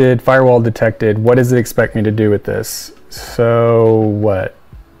detected, firewall detected. What does it expect me to do with this? So what?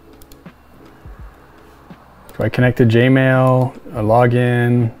 Do I connect to Gmail, a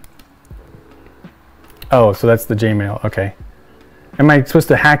login? Oh, so that's the Gmail, okay. Am I supposed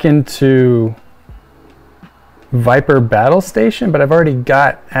to hack into Viper Battle Station? But I've already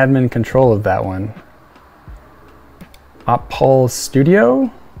got admin control of that one. Oppol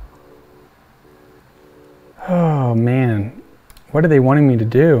Studio? Oh man, what are they wanting me to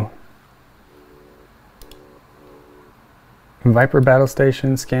do? Viper Battle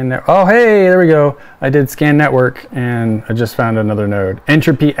Station, scan net. Oh hey, there we go. I did scan network and I just found another node.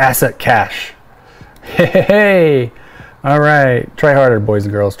 Entropy Asset Cache. Hey, all right, try harder, boys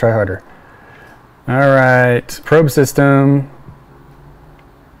and girls, try harder. All right, probe system,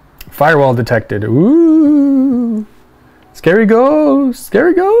 firewall detected. Ooh, scary ghost,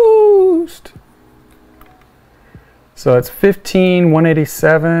 scary ghost. So it's 15.187. All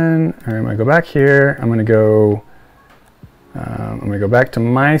right, I'm gonna go back here. I'm gonna go back to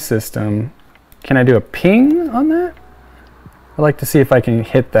my system. Can I do a ping on that? I'd like to see if I can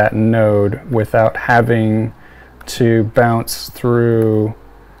hit that node without having to bounce through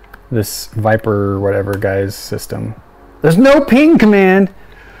this Viper whatever guy's system. There's no ping command.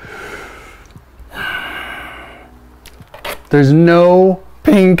 There's no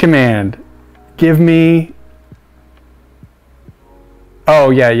ping command. Give me,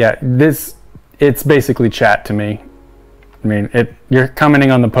 oh yeah, it's basically chat to me. I mean, you're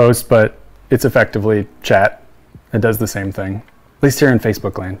commenting on the post, but it's effectively chat. It does the same thing, at least here in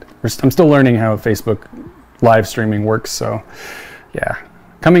Facebook land. I'm still learning how Facebook live streaming works, so Yeah,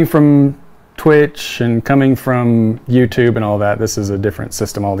 coming from Twitch and coming from YouTube and all that, this is a different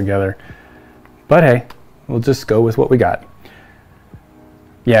system altogether. But hey, we'll just go with what we got.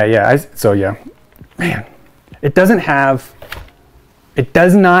 So yeah, man, it does not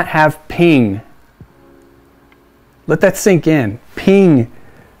have ping. Let that sink in. Ping.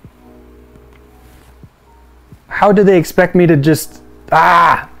 How do they expect me to just,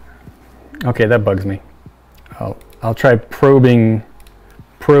 okay, that bugs me. I'll try probing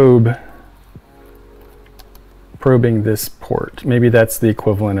this port. Maybe that's the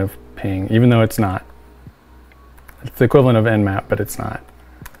equivalent of ping, even though it's not. It's the equivalent of nmap, but it's not.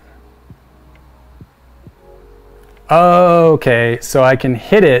 Okay, so I can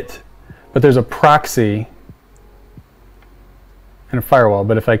hit it, but there's a proxy and a firewall.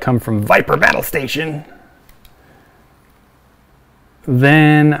 But if I come from Viper Battle Station,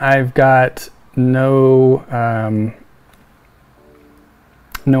 then I've got no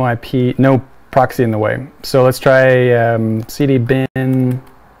IP, no proxy in the way. So let's try cd bin.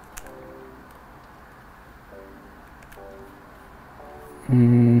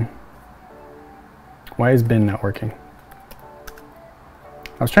 Why is bin not working?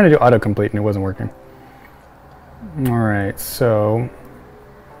 I was trying to do autocomplete and it wasn't working. All right, so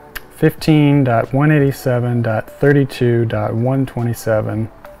 15.187.32.127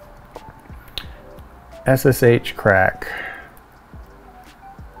 SSH crack.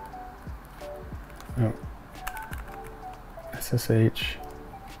 Oh. SSH.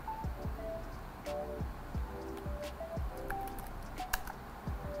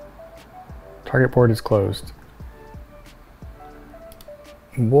 Target port is closed.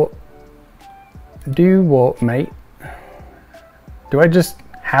 What? Mate? Do I just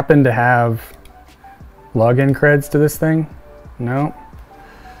happen to have login creds to this thing? No.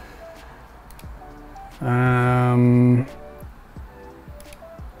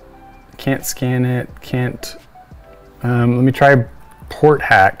 Can't scan it. Can't. Let me try port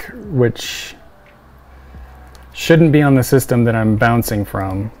hack, which shouldn't be on the system that I'm bouncing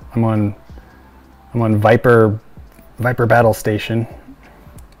from. I'm on Viper Battle Station.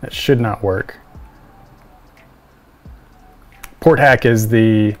 That should not work. Port hack is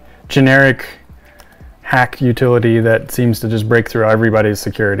the generic hack utility that seems to just break through everybody's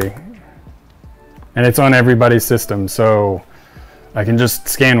security. And it's on everybody's system, so I can just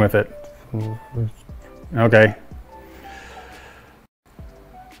scan with it. Okay.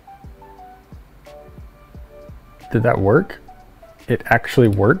 Did that work? It actually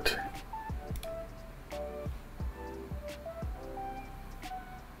worked.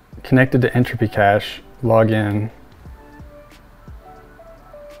 Connected to entropy cache, log in.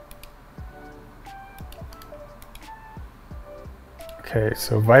 Okay,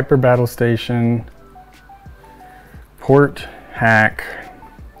 so Viper Battle Station, port hack.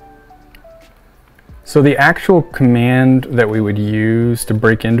 So the actual command that we would use to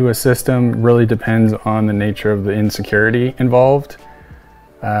break into a system really depends on the nature of the insecurity involved.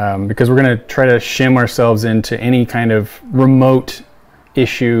 Because we're gonna try to shim ourselves into any kind of remote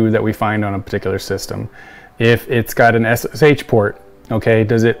issue that we find on a particular system. If it's got an SSH port, okay,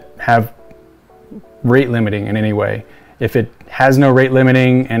 does it have rate limiting in any way? If it has no rate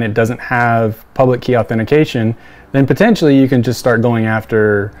limiting and it doesn't have public key authentication, then potentially you can just start going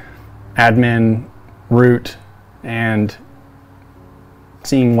after admin, root, and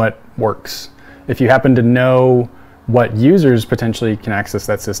seeing what works. If you happen to know what users potentially can access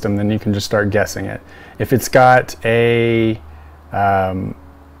that system, then you can just start guessing it. If it's got a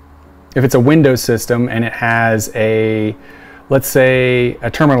if it's a Windows system and it has a, let's say, a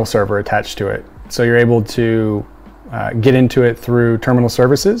terminal server attached to it, so you're able to get into it through terminal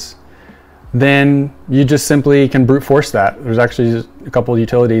services, then you just simply can brute force that. There's actually a couple of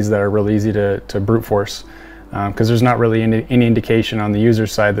utilities that are really easy to brute force because there's not really any indication on the user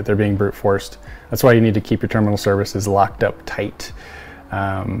side that they're being brute forced. That's why you need to keep your terminal services locked up tight.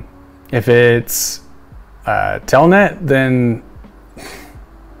 If it's telnet, then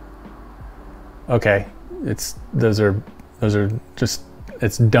okay, those are just,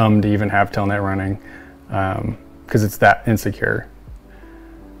 it's dumb to even have telnet running because it's that insecure.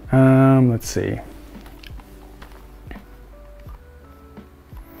 Let's see.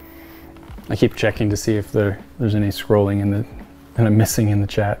 I keep checking to see if there's any scrolling that I'm missing in the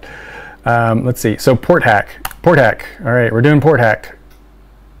chat. Let's see. So port hack. All right, we're doing port hack.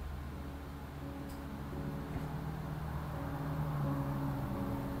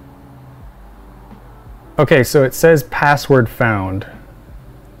 Okay, so it says password found.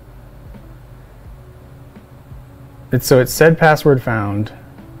 So it said password found,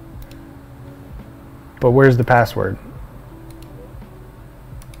 but where's the password?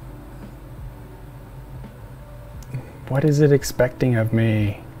 What is it expecting of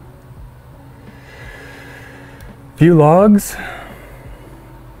me? View logs.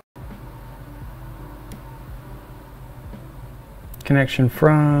 Connection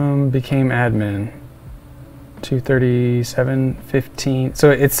from became admin. 237.15.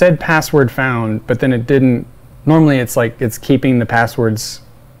 So it said password found, but then it didn't. Normally it's like it's keeping the passwords.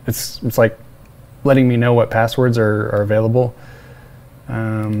 It's like letting me know what passwords are available.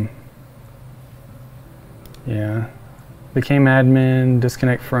 Yeah. Became admin,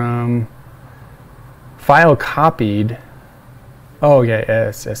 disconnect from. File copied. Oh yeah,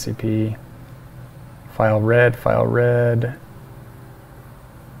 yes, SCP. File read.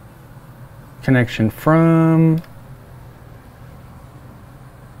 Connection from.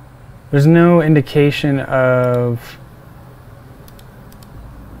 There's no indication of.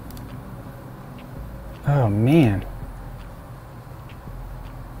 Oh man.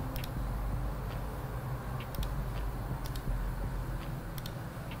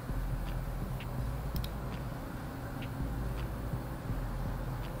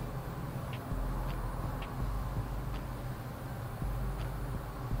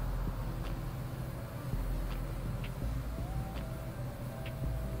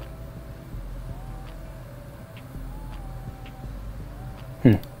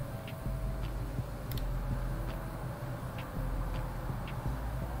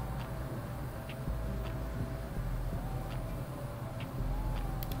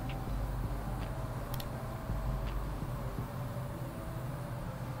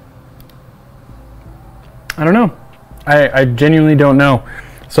 I don't know. I genuinely don't know.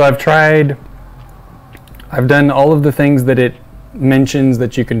 So I've done all of the things that it mentions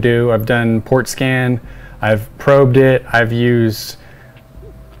that you can do. I've done port scan, I've probed it, I've used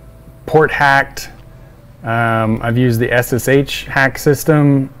port hacked, I've used the SSH hack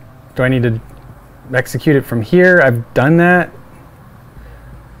system. Do I need to execute it from here? I've done that.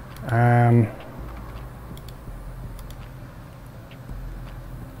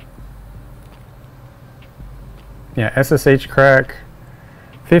 Yeah, SSH crack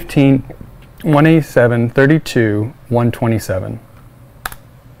 15 187 32 127.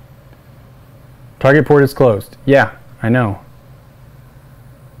 Target port is closed. Yeah, I know.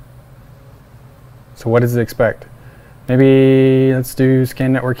 So what does it expect? Maybe let's do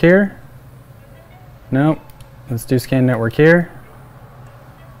scan network here. Nope. Let's do scan network here.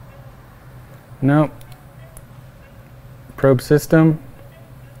 Nope. Probe system.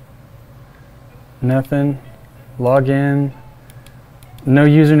 Nothing. Login. No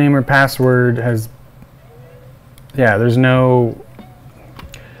username or password has. Yeah, there's no.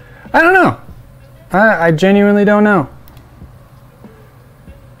 I don't know. I genuinely don't know.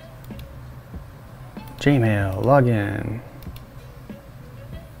 Gmail, login.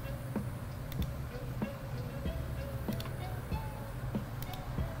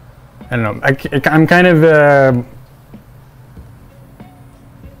 I don't know. I'm kind of.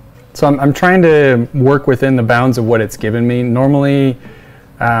 So I'm trying to work within the bounds of what it's given me. Normally,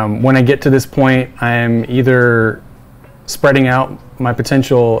 when I get to this point, I'm either spreading out my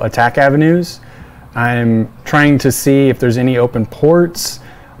potential attack avenues. I'm trying to see if there's any open ports.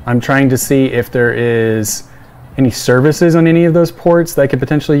 I'm trying to see if there is any services on any of those ports that I could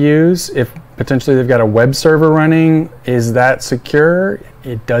potentially use. If potentially they've got a web server running, is that secure?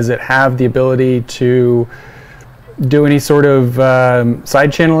 Does it have the ability to do any sort of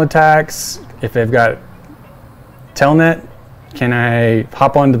side channel attacks? If they've got telnet, can I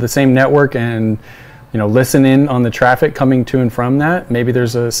hop onto the same network and listen in on the traffic coming to and from that? Maybe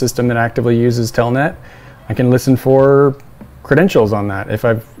there's a system that actively uses telnet. I can listen for credentials on that if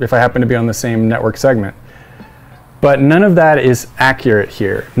I happen to be on the same network segment. But none of that is accurate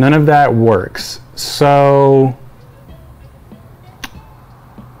here. None of that works. So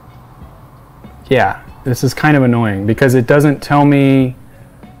yeah, this is kind of annoying because it doesn't tell me.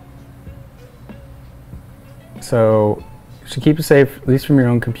 So you should keep it safe, at least from your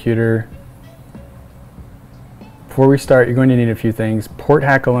own computer. Before we start, you're going to need a few things. Port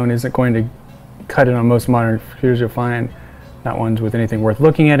hack alone isn't going to cut it on most modern computers you'll find. Not ones with anything worth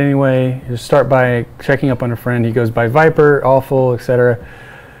looking at anyway. Just start by checking up on a friend. He goes by Viper, Awful, etc.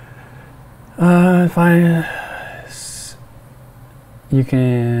 Fine. You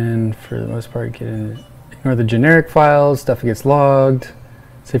can, for the most part, ignore the generic files, stuff that gets logged.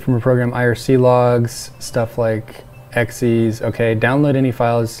 Save from a program IRC logs, stuff like exes. Okay, download any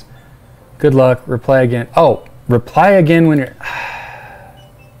files. Good luck. Reply again. Oh, reply again when you're.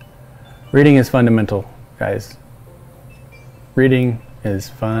 Reading is fundamental, guys. Reading is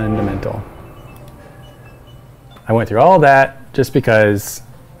fundamental. I went through all that just because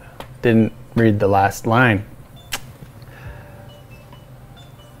I didn't read the last line.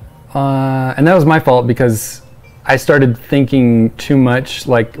 And that was my fault because I started thinking too much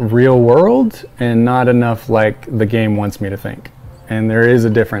like real world and not enough like the game wants me to think. And there is a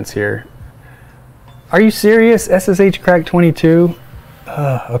difference here. Are you serious? SSH crack 22?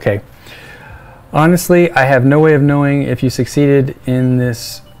 Okay. Honestly, I have no way of knowing if you succeeded in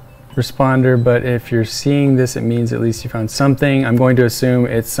this responder, but if you're seeing this, it means at least you found something. I'm going to assume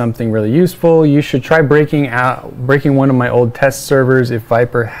it's something really useful. You should try breaking one of my old test servers if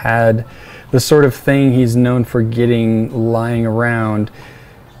Viper had the sort of thing he's known for getting lying around.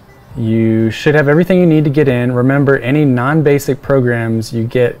 You should have everything you need to get in. Remember, any non-basic programs you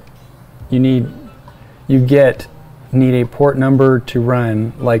need a port number to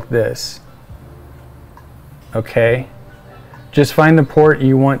run like this. Okay? Just find the port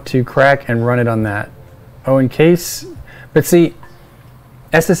you want to crack and run it on that. Oh, in case, but see,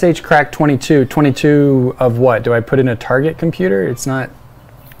 SSH crack 22 of what? Do I put in a target computer? That's not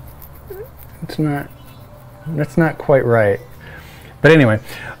quite right. But anyway,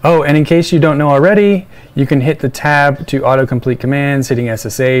 oh, and in case you don't know already, you can hit the tab to autocomplete commands, hitting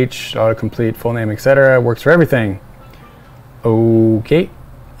SSH, autocomplete, full name, etc. Works for everything. Okay,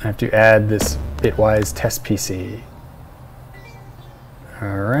 I have to add this bitwise test PC.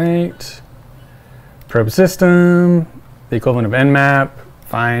 All right, probe system, the equivalent of nmap,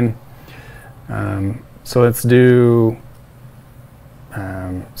 fine. So let's do,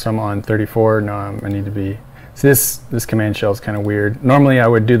 so I'm on 34, no, I need to be, so this command shell is kind of weird. Normally I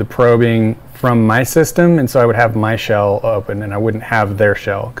would do the probing from my system, and so I would have my shell open and I wouldn't have their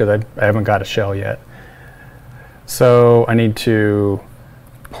shell because I haven't got a shell yet. So I need to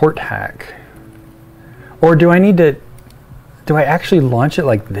port hack. Or do I actually launch it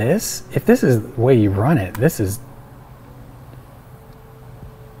like this? If this is the way you run it, this is...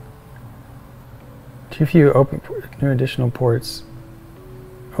 If you open new additional ports,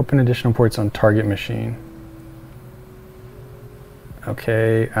 open additional ports on target machine.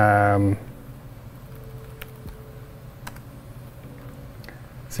 Okay.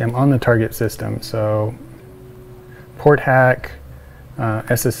 See, I'm on the target system, so port hack,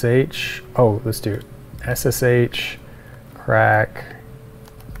 SSH. Oh, let's do it. SSH crack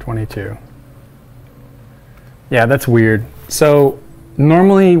 22. Yeah, that's weird. So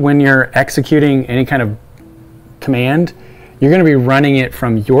normally when you're executing any kind of command, you're going to be running it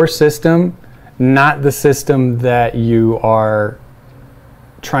from your system, not the system that you are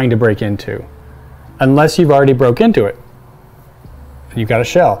trying to break into, unless you've already broke into it. You've got a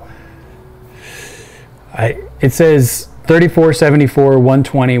shell. It says 34, 74,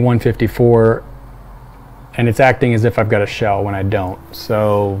 120, 154, and it's acting as if I've got a shell when I don't.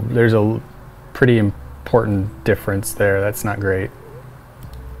 So there's a pretty important difference there. That's not great.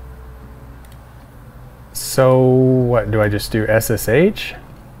 So what, do I just do SSH?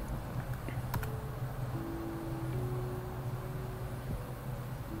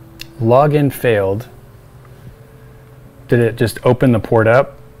 Login failed. Did it just open the port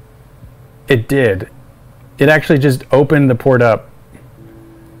up? It did. It actually just opened the port up.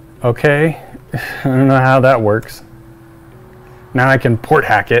 Okay. I don't know how that works. Now I can port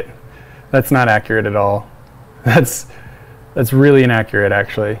hack it. That's not accurate at all. That's really inaccurate,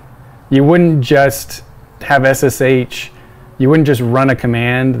 actually. You wouldn't just have SSH, you wouldn't just run a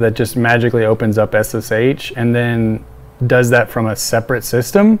command that just magically opens up SSH and then does that from a separate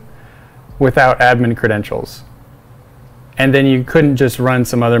system without admin credentials. And then you couldn't just run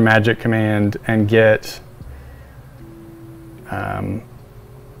some other magic command and get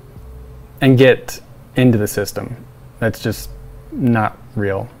into the system. That's just not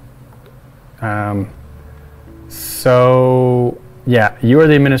real. So yeah, you are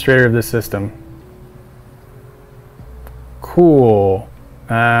the administrator of this system. Cool.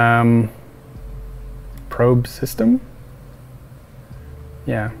 Probe system?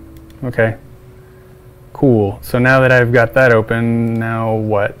 Yeah, okay. Cool. So now that I've got that open, now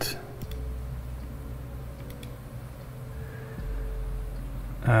what?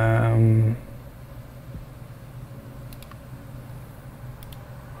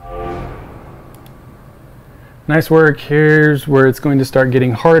 Nice work. Here's where it's going to start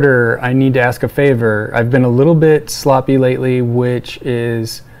getting harder. I need to ask a favor. I've been a little bit sloppy lately, which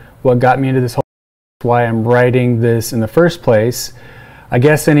is what got me into this whole, why I'm writing this in the first place. I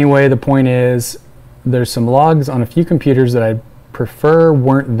guess anyway, the point is there's some logs on a few computers that I prefer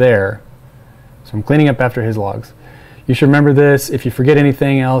weren't there. So I'm cleaning up after his logs. You should remember this. If you forget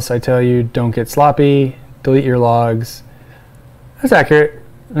anything else I tell you, don't get sloppy. Delete your logs. That's accurate.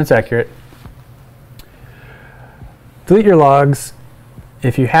 That's accurate. Delete your logs.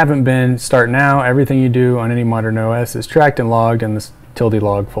 If you haven't been, start now. Everything you do on any modern OS is tracked and logged, and tilde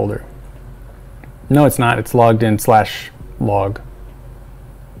log folder. No, it's not. It's logged in /log.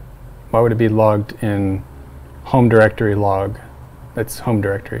 Why would it be logged in home directory log? That's home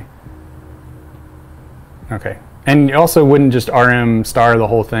directory. Okay. And you also wouldn't just rm star the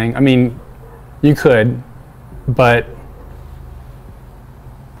whole thing. I mean, you could, but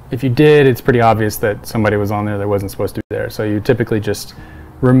if you did, it's pretty obvious that somebody was on there that wasn't supposed to be there. So you typically just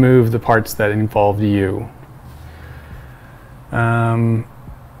remove the parts that involved you.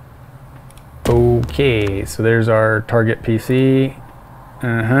 Okay, so there's our target PC.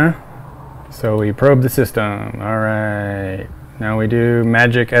 So we probe the system. All right. Now we do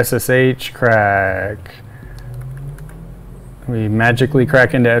magic SSH crack. We magically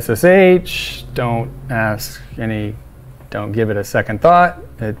crack into SSH. Don't give it a second thought.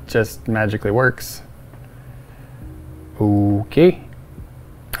 It just magically works. Okay.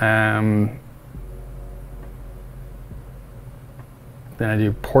 Then I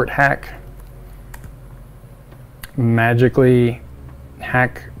do port hack. Magically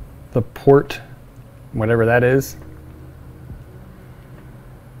hack the port, whatever that is.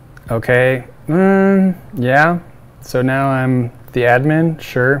 Okay. Yeah. So now I'm the admin.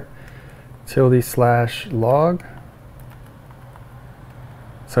 Sure. tilde/log.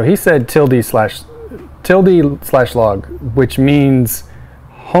 So he said tilde/log, which means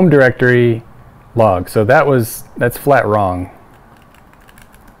home directory log. So that's flat wrong.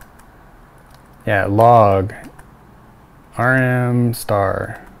 Yeah, log rm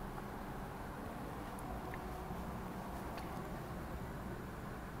star.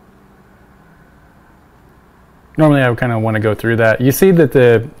 Normally I would kind of want to go through that. You see that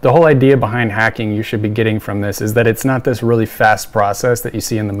the whole idea behind hacking you should be getting from this is that it's not this really fast process that you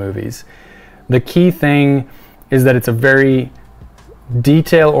see in the movies. The key thing is that it's a very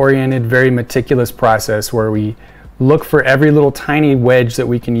detail-oriented, very meticulous process where we look for every little tiny wedge that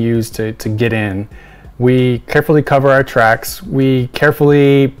we can use to get in. We carefully cover our tracks. We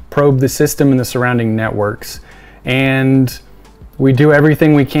carefully probe the system and the surrounding networks. And we do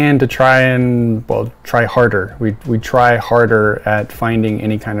everything we can to try harder. We try harder at finding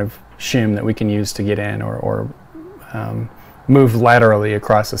any kind of shim that we can use to get in or move laterally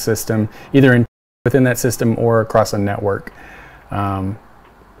across the system, either within that system or across a network. But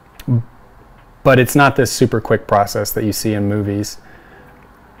it's not this super quick process that you see in movies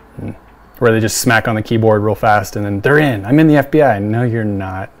where they just smack on the keyboard real fast and then they're in. I'm in the FBI. No, you're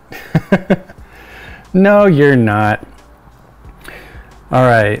not. No, you're not. All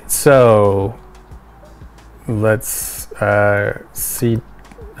right, so let's see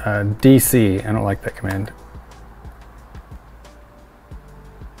DC. I don't like that command.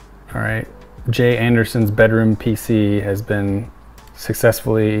 All right, Jay Anderson's bedroom PC has been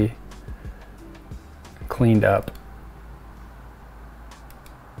successfully cleaned up.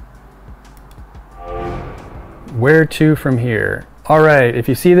 Where to from here? All right, if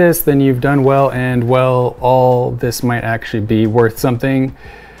you see this, then you've done well, and well, all this might actually be worth something.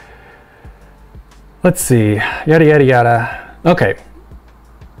 Let's see, yada, yada, yada. Okay,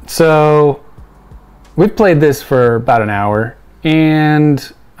 so we've played this for about an hour,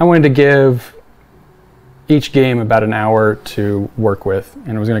 and I wanted to give each game about an hour to work with,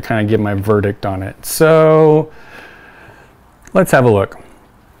 and I was gonna kind of give my verdict on it. So let's have a look.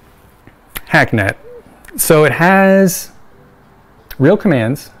 Hacknet. So it has real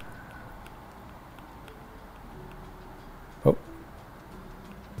commands. Oh,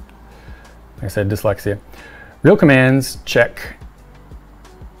 like I said, dyslexia. Real commands, check.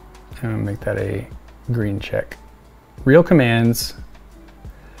 I'm gonna make that a green check. Real commands.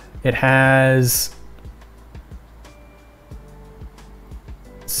 It has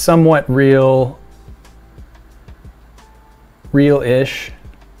somewhat real-ish.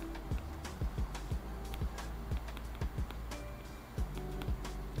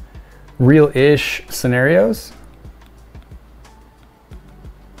 Real-ish scenarios.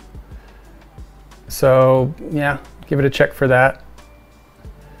 So yeah, give it a check for that.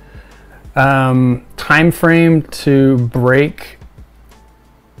 Time frame to break.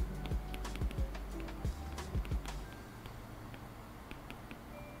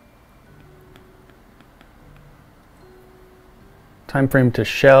 Time frame to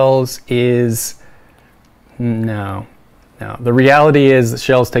shells is no. The reality is the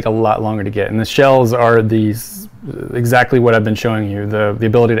shells take a lot longer to get, and the shells are these exactly what I've been showing you, the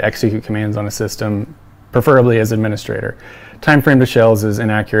ability to execute commands on a system, preferably as administrator. Time frame to shells is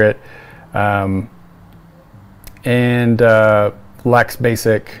inaccurate and lacks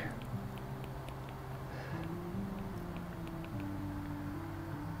basic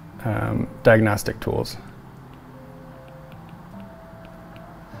diagnostic tools.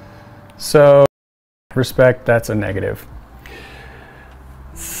 So respect, that's a negative.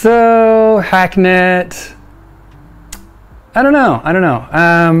 So Hacknet, I don't know.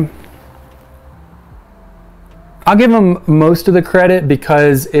 I'll give them most of the credit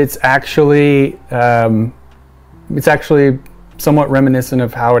because it's actually somewhat reminiscent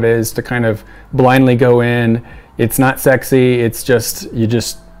of how it is to kind of blindly go in. It's not sexy. It's just, you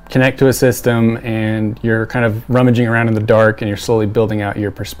just connect to a system and you're kind of rummaging around in the dark and you're slowly building out your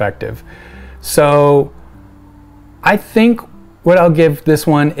perspective. So I think what I'll give this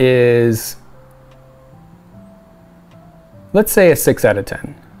one is, let's say a 6 out of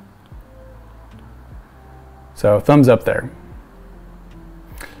 10. So thumbs up there.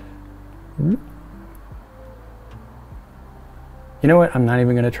 You know what? I'm not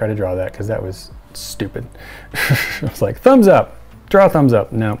even going to try to draw that because that was stupid. I was like, thumbs up. Draw a thumbs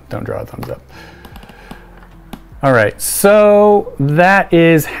up. No, don't draw a thumbs up. All right, so that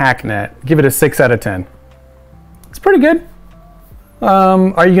is Hacknet. Give it a 6 out of 10. It's pretty good.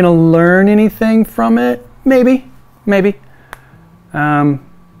 Are you going to learn anything from it? Maybe.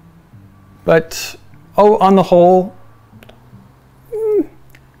 But on the whole,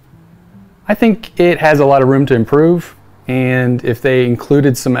 I think it has a lot of room to improve. And if they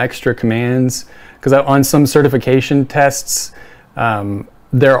included some extra commands, because on some certification tests,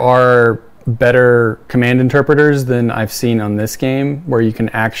 there are better command interpreters than I've seen on this game, where you can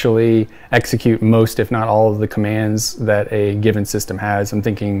actually execute most, if not all, of the commands that a given system has. I'm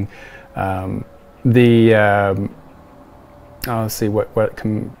thinking let's see,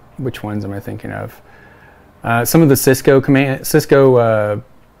 which ones am I thinking of? Some of the Cisco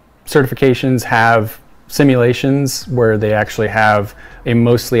certifications have simulations where they actually have a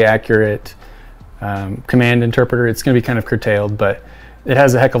mostly accurate command interpreter. It's going to be kind of curtailed, but it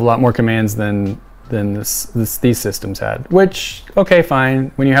has a heck of a lot more commands than these systems had, which, okay,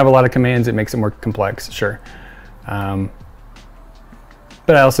 fine. When you have a lot of commands, it makes it more complex, sure. But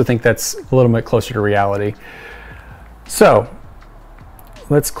I also think that's a little bit closer to reality. So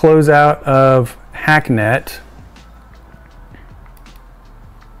let's close out of Hacknet.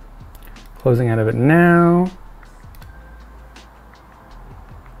 Closing out of it now.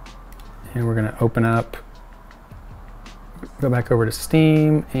 And we're going to open up, go back over to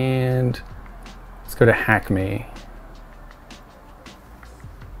Steam, and let's go to Hack Me.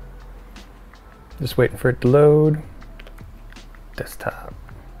 Just waiting for it to load. Desktop.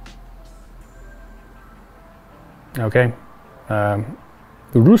 Okay.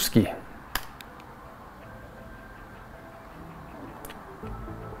 Ruski.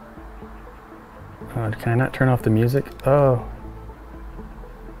 Oh, can I not turn off the music? Oh.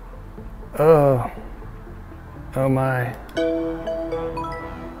 Oh. Oh my.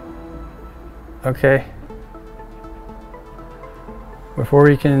 Okay. Before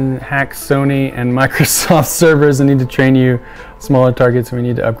we can hack Sony and Microsoft servers, I need to train you smaller targets. We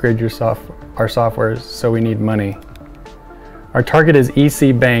need to upgrade our software, so we need money. Our target is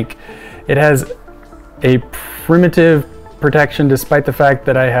EC Bank. It has a primitive protection despite the fact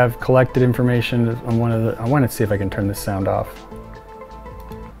that I have collected information on one of the... I want to see if I can turn this sound off.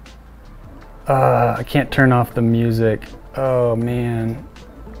 I can't turn off the music. Oh man.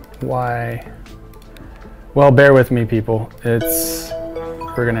 Why? Well, bear with me, people.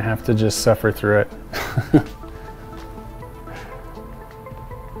 We're gonna have to just suffer through it.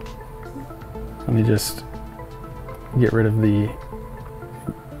 Let me just get rid of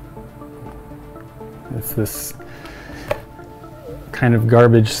it's this kind of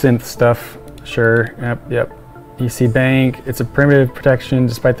garbage synth stuff. Sure, yep. EC Bank, it's a primitive protection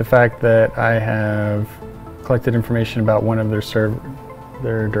despite the fact that I have collected information about one of their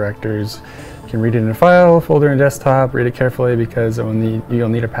directors. You can read it in a file, folder, and desktop. Read it carefully because you'll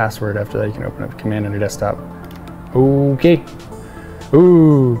need a password. After that, you can open up a command on your desktop. Okay.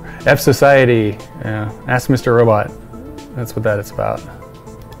 Ooh, F Society. Yeah, ask Mr. Robot. That's what that is about.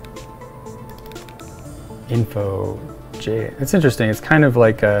 Info J. It's interesting. It's kind of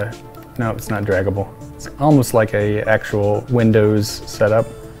like a... No, it's not draggable. It's almost like a actual Windows setup.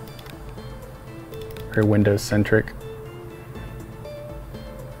 Very Windows centric.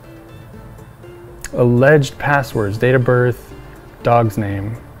 Alleged passwords. Date of birth. Dog's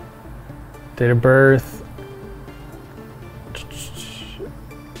name. Date of birth.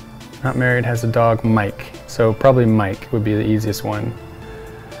 Not married, has a dog, Mike. So probably Mike would be the easiest one.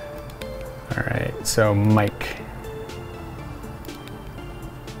 All right, so Mike.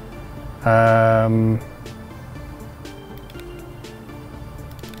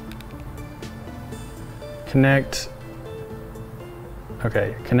 Connect.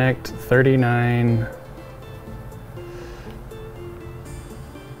 Okay, connect 39.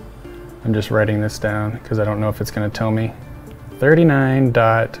 I'm just writing this down because I don't know if it's going to tell me.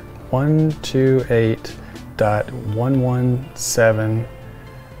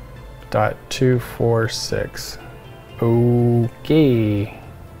 39.128.117.246. Okay.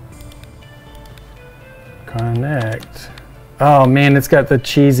 Connect. Oh man, it's got the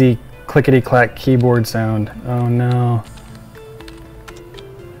cheesy clickety-clack keyboard sound. Oh no.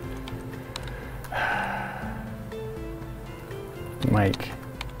 Mic.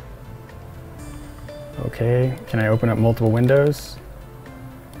 Okay, can I open up multiple windows?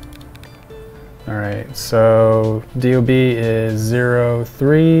 All right, so DOB is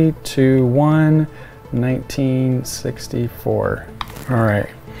 03211964. All right.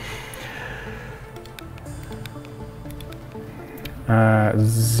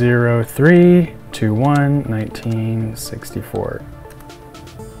 03211964.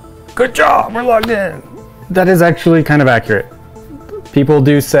 Good job, we're logged in. That is actually kind of accurate. People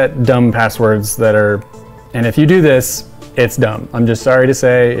do set dumb passwords that are, and if you do this, it's dumb. I'm just sorry to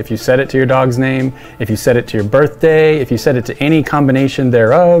say, if you set it to your dog's name, if you set it to your birthday, if you set it to any combination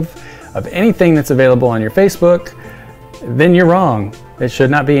thereof, of anything that's available on your Facebook, then you're wrong. It should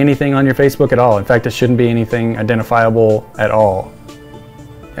not be anything on your Facebook at all. In fact, it shouldn't be anything identifiable at all.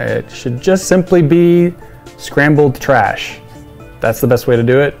 It should just simply be scrambled trash. That's the best way to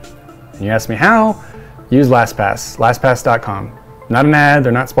do it. And you ask me how? Use LastPass, lastpass.com. Not an ad,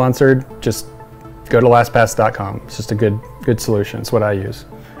 they're not sponsored, just go to lastpass.com. It's just a good solution. It's what I use.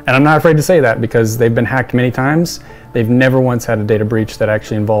 And I'm not afraid to say that because they've been hacked many times. They've never once had a data breach that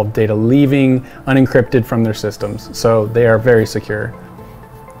actually involved data leaving unencrypted from their systems. So they are very secure.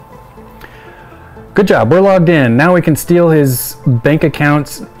 Good job, we're logged in. Now we can steal his bank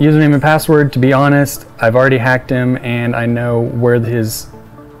account's username and password. To be honest, I've already hacked him and I know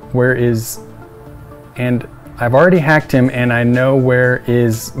I've already hacked him and I know where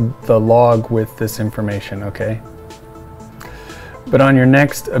is the log with this information, okay? But on your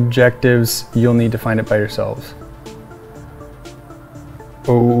next objectives, you'll need to find it by yourselves.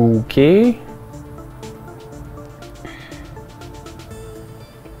 Okay.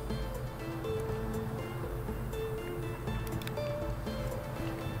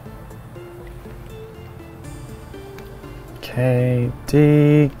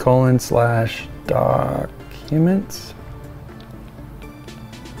 KD:/documents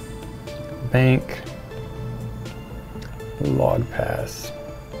bank log pass.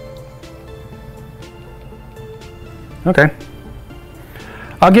 Okay.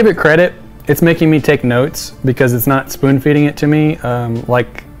 I'll give it credit. It's making me take notes because it's not spoon feeding it to me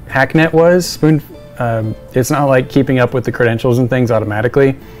like Hacknet was. It's not like keeping up with the credentials and things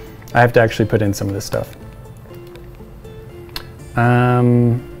automatically. I have to actually put in some of this stuff.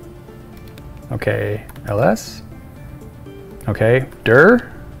 Okay, ls. Okay,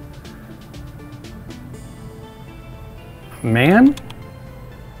 dir. Man.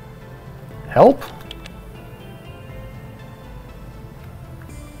 Help.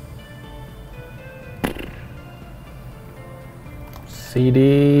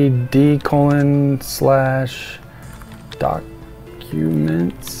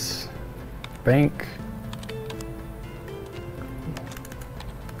 cd:/documents bank.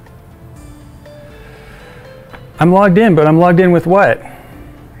 I'm logged in, but I'm logged in with what?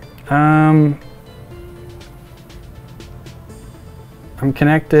 I'm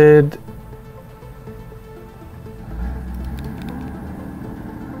connected.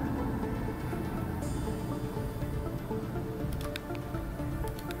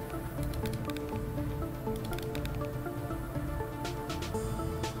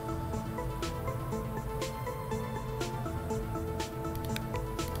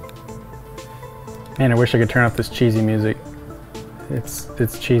 Man, I wish I could turn off this cheesy music. It's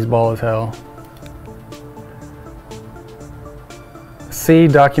cheeseball as hell. C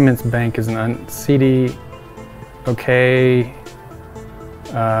documents bank is an CD. Okay.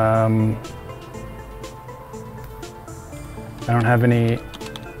 I don't have any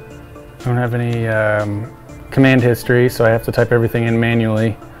command history, so I have to type everything in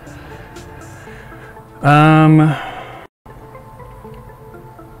manually.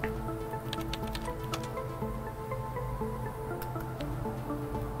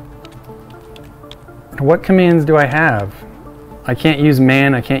 What commands do I have? I can't use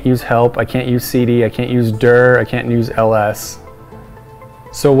man, I can't use help, I can't use cd, I can't use dir, I can't use ls.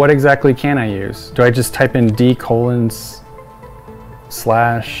 So what exactly can I use? Do I just type in d:/documents?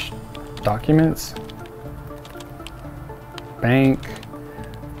 Bank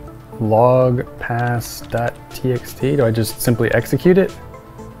log pass.txt? Do I just simply execute it?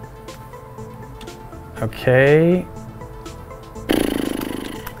 Okay.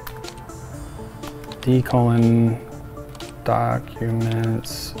 D colon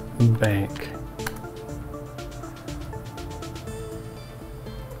documents bank.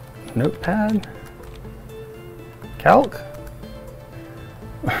 Notepad? Calc?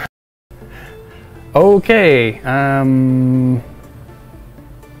 Okay,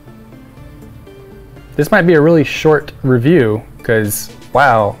 this might be a really short review because,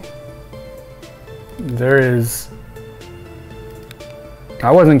 wow, there is,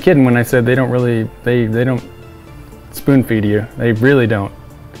 I wasn't kidding when I said they don't really, they don't spoon feed you. They really don't.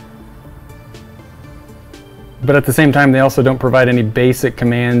 But at the same time, they also don't provide any basic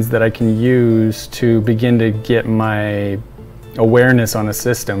commands that I can use to begin to get my awareness on a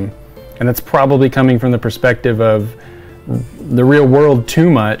system. And that's probably coming from the perspective of the real world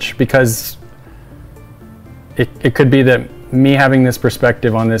too much, because it could be that me having this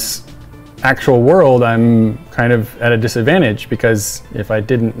perspective on this actual world, I'm kind of at a disadvantage, because if I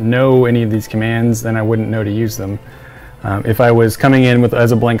didn't know any of these commands, then I wouldn't know to use them. If I was coming in with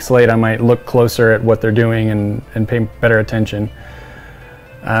as a blank slate, I might look closer at what they're doing and pay better attention.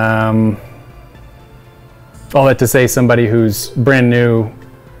 All that to say, somebody who's brand new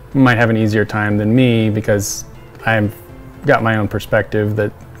might have an easier time than me, because I've got my own perspective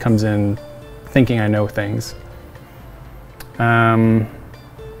that comes in thinking I know things.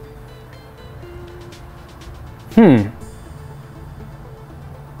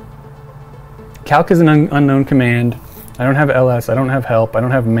 Calc is an unknown command. I don't have ls, I don't have help, I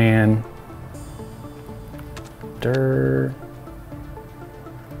don't have man. Dir.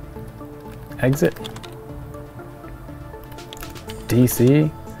 Exit.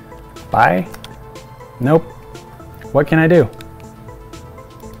 DC. Buy. Nope. What can I do?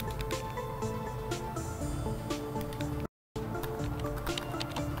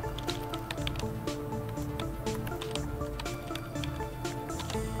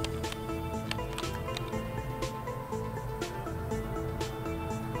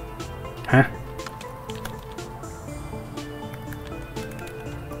 Huh?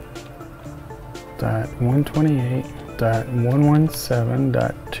 Dot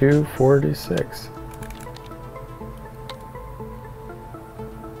 128.117.246.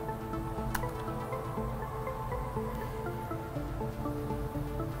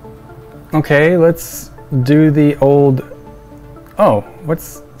 Okay, let's do the old. Oh,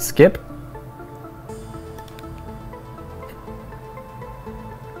 what's skip?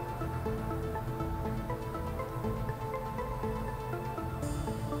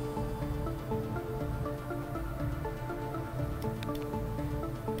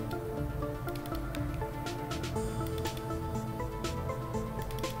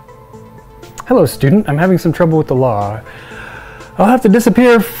 Hello, student. I'm having some trouble with the law. I'll have to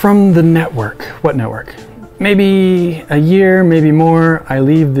disappear from the network. What network? Maybe a year, maybe more. I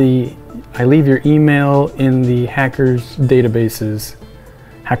leave your email in the hackers' databases.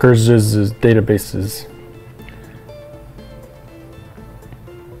 Hackers' databases.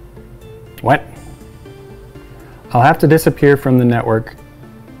 What? I'll have to disappear from the network.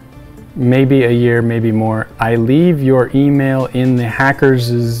 Maybe a year, maybe more. I leave your email in the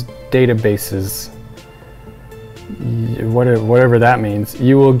hackers' databases. Whatever that means.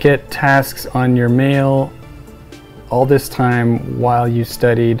 You will get tasks on your mail. All this time while you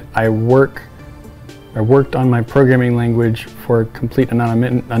studied, I worked on my programming language for complete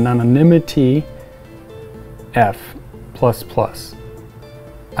anonymity. F++.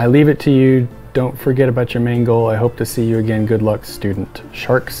 I leave it to you. Don't forget about your main goal. I hope to see you again. Good luck, student.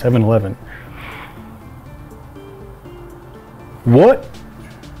 Shark 711. What?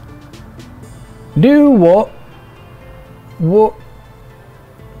 Do what?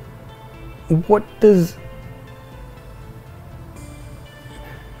 What does...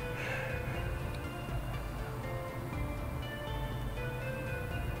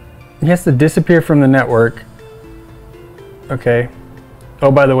 He has to disappear from the network. Okay.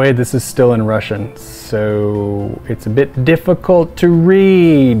 Oh, by the way, this is still in Russian, so it's a bit difficult to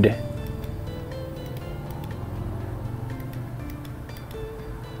read.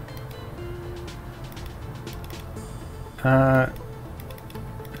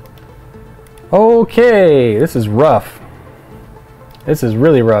 Okay, this is rough. This is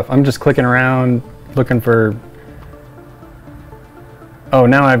really rough. I'm just clicking around looking for... Oh,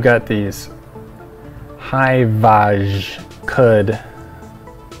 now I've got these. High-vaj could.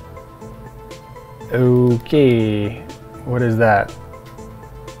 Okay, what is that?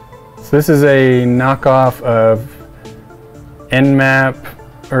 So this is a knockoff of Nmap,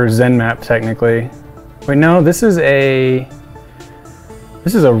 or ZenMap technically. Wait, no, this is a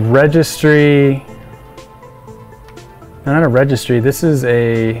registry. No, not a registry. This is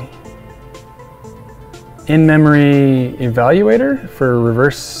a in-memory evaluator for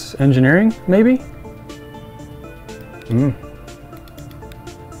reverse engineering, maybe?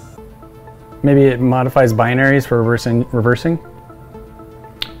 Maybe it modifies binaries for reversing.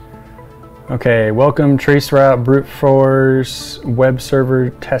 Okay, welcome traceroute, brute force, web server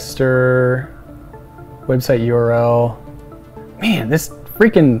tester, website URL. Man, this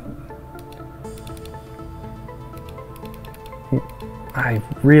freaking... I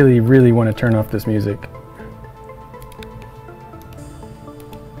really, really want to turn off this music.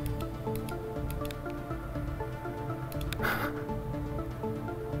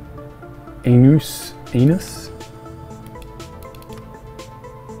 Anus?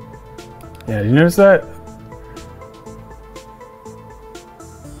 Yeah, did you notice that?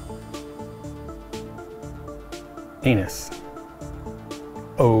 Anus.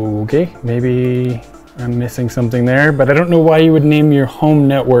 Okay, maybe I'm missing something there, but I don't know why you would name your home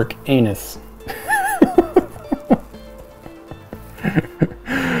network Anus.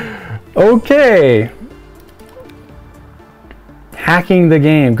 Okay. Hacking the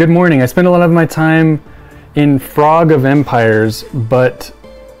game. Good morning. I spend a lot of my time in Frog of Empires, but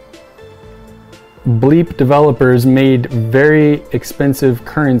Bleep developers made very expensive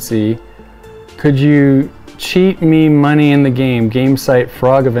currency. Could you cheat me money in the game? Game site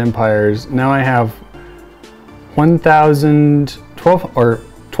Frog of Empires. Now I have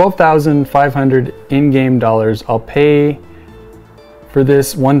 12,500 in-game dollars. I'll pay for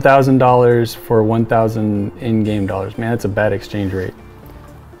this $1,000 for 1,000 in-game dollars. Man, that's a bad exchange rate.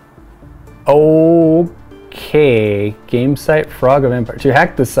 Okay, game site Frog of Empire. To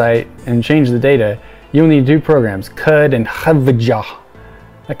hack the site and change the data, you'll need two programs, cud and hvja.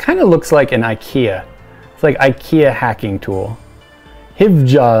 That kind of looks like an IKEA. It's like IKEA hacking tool.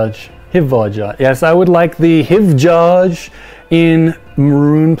 Hvja. Yes, I would like the Hvja in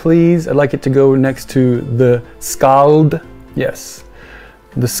maroon, please. I'd like it to go next to the Skald. Yes.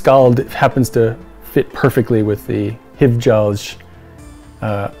 The Skald happens to fit perfectly with the Hvja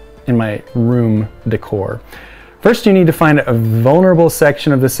in my room decor. First, you need to find a vulnerable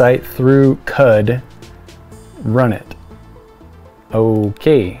section of the site through cud. Run it.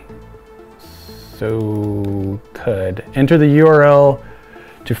 Okay. So cud. Enter the URL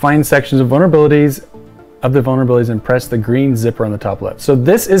to find sections of the vulnerabilities and press the green zipper on the top left. So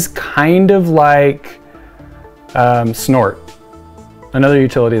this is kind of like Snort, another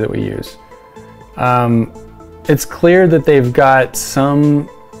utility that we use. It's clear that they've got some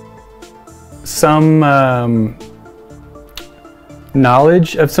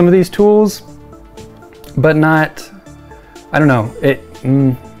knowledge of some of these tools, but not, I don't know. I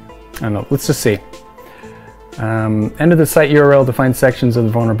don't know. Let's just see. Enter the site URL to find sections of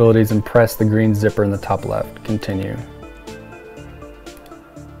the vulnerabilities and press the green zipper in the top left. Continue.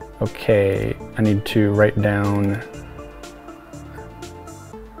 Okay, I need to write down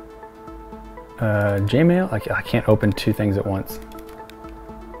Gmail. I can't open two things at once.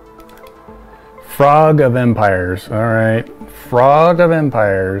 Frog of Empires. All right, Frog of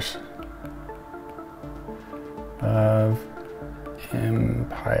Empires. Of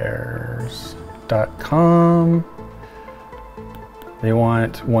empires.com. They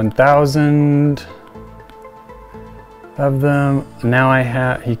want 1,000 of them.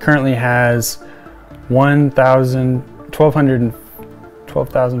 Now he currently has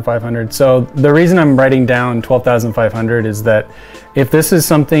 12,500. So the reason I'm writing down 12,500 is that if this is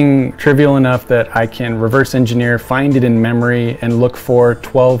something trivial enough that I can reverse engineer, find it in memory, and look for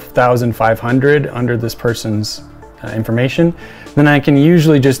 12,500 under this person's information, then I can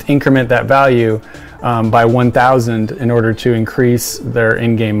usually just increment that value by 1,000 in order to increase their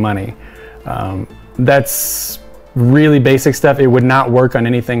in-game money. That's really basic stuff. It would not work on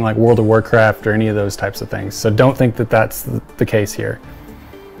anything like World of Warcraft or any of those types of things. So don't think that that's the case here.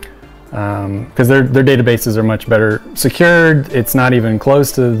 Because their databases are much better secured. It's not even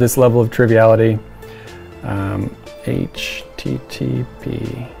close to this level of triviality.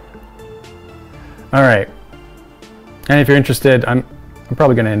 HTTP. All right. And if you're interested, I'm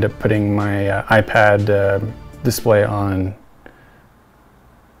probably going to end up putting my iPad display on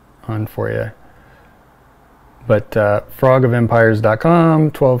for you. But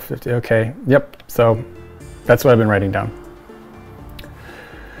frogofempires.com, 1250. Okay. Yep. So that's what I've been writing down.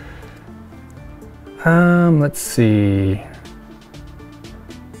 Let's see.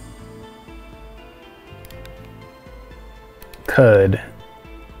 Cud.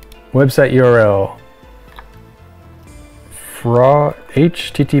 Website URL.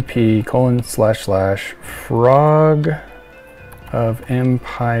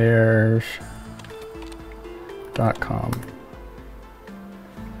 http://frogofempires.com.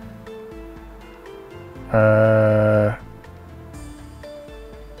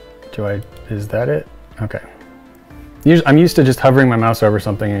 Is that it? Okay. I'm used to just hovering my mouse over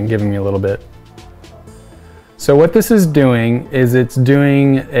something and giving me a little bit. So what this is doing is it's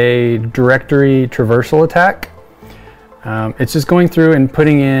doing a directory traversal attack. It's just going through and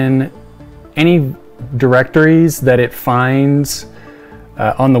putting in any directories that it finds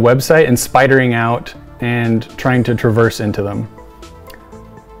on the website and spidering out and trying to traverse into them.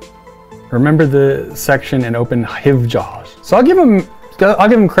 Remember the section and open hivjaws. So I'll give them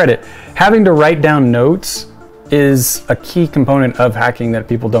credit. Having to write down notes is a key component of hacking that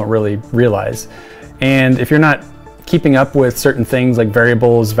people don't really realize. And if you're not keeping up with certain things like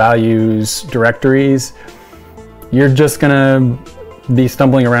variables, values, directories, you're just gonna be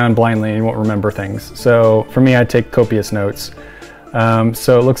stumbling around blindly and you won't remember things. So for me, I take copious notes.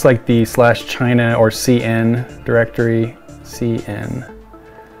 So it looks like the /China or CN directory, CN.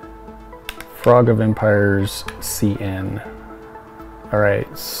 Frog of Empires, CN. All right,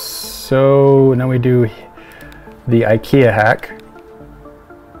 so now we do the IKEA hack.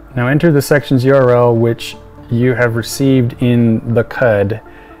 Now enter the section's URL which you have received in the CUD.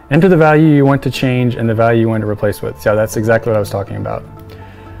 Enter the value you want to change and the value you want to replace with. Yeah, that's exactly what I was talking about.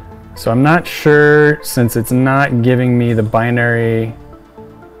 So I'm not sure, since it's not giving me the binary,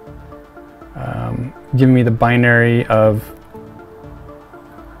 of,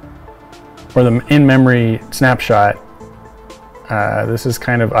 or the in-memory snapshot. This is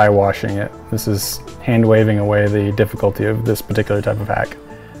kind of eye-washing it. This is hand-waving away the difficulty of this particular type of hack.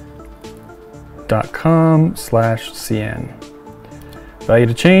 .com/CN. Value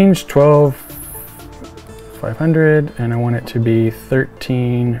to change 12,500, and I want it to be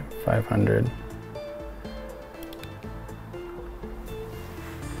 13,500.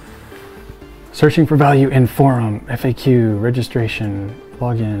 Searching for value in forum, FAQ, registration,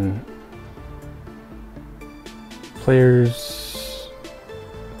 login, players.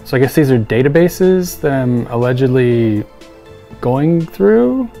 So I guess these are databases that I'm allegedly going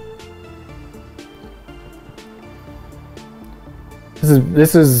through.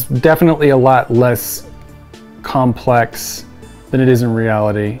 This is definitely a lot less complex than it is in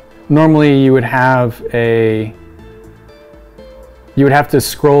reality. Normally you would have to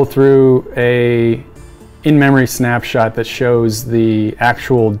scroll through a in-memory snapshot that shows the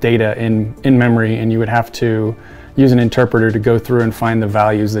actual data in memory, and you would have to use an interpreter to go through and find the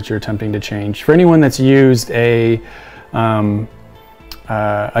values that you're attempting to change. For anyone that's used a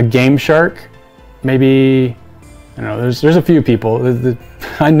Game Shark, maybe, I don't know, there's a few people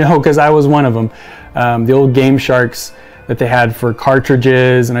I know because I was one of them. The old Game Sharks that they had for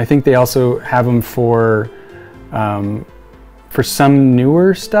cartridges, and I think they also have them for some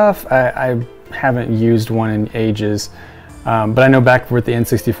newer stuff. I haven't used one in ages, but I know back with the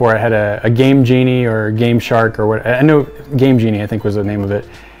N64 I had a Game Genie or Game Shark or what. I know Game Genie I think was the name of it,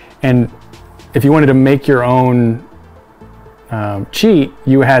 and if you wanted to make your own cheat,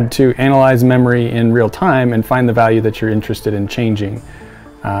 you had to analyze memory in real time and find the value that you're interested in changing.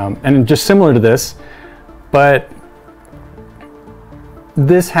 And just similar to this, but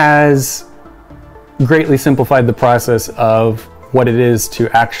this has greatly simplified the process of what it is to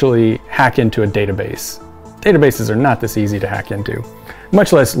actually hack into a database. Databases are not this easy to hack into,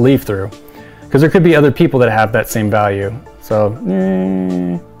 much less leaf through, because there could be other people that have that same value. So,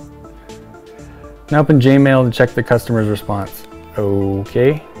 now open Gmail to check the customer's response.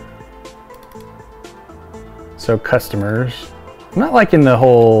 Okay. So customers, not like in the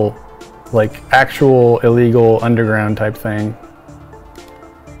whole, like actual illegal underground type thing.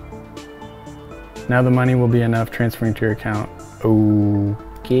 Now the money will be enough transferring to your account.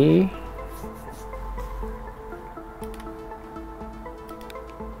 Okay.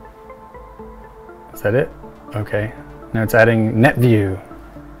 Is that it? Okay. Now it's adding NetView.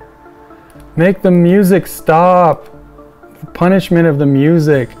 Make the music stop. The punishment of the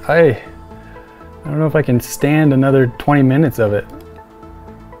music. I don't know if I can stand another 20 minutes of it.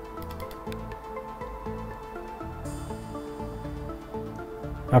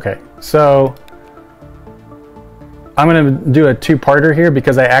 Okay, so I'm gonna do a two-parter here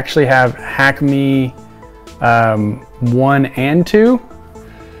because I actually have Hack Me 1 and 2.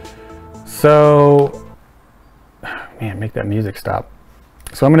 So, man, make that music stop.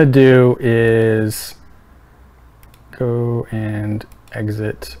 So what I'm gonna do is go and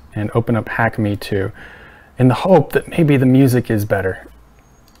exit and open up Hack Me 2 in the hope that maybe the music is better.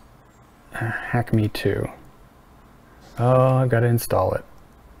 Hack Me 2. Oh, I've got to install it.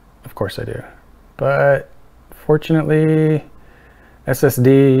 Of course I do. But fortunately,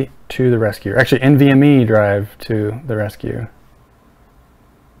 SSD to the rescue. Actually, NVMe drive to the rescue.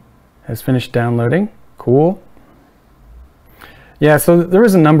 Has finished downloading. Cool. Yeah, so there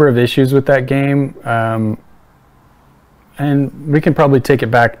was a number of issues with that game, and we can probably take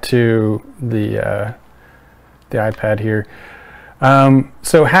it back to the iPad here.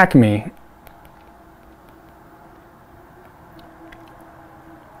 So Hack Me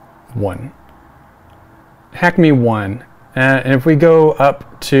 1. Hack Me 1. And if we go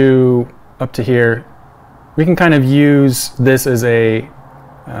up to here, we can kind of use this as a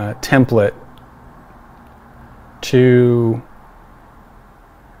template to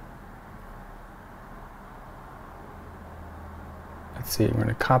let's see, we're going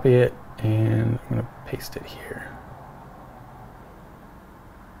to copy it and I'm going to paste it here.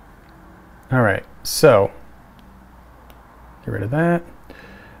 All right, so get rid of that.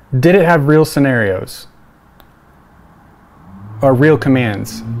 Did it have real scenarios or real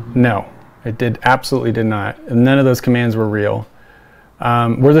commands? No, it absolutely did not. None of those commands were real.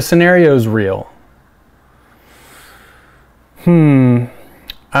 Were the scenarios real?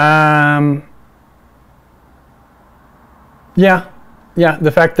 Yeah,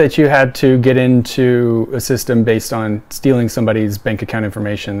 the fact that you had to get into a system based on stealing somebody's bank account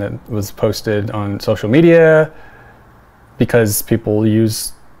information that was posted on social media because people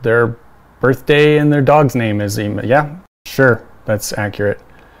use their birthday and their dog's name as email. Yeah, sure, that's accurate.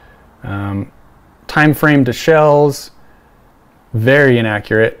 Time frame to shells, very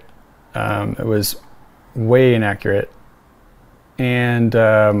inaccurate. It was way inaccurate. And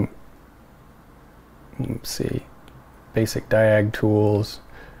let's see. Basic diag tools,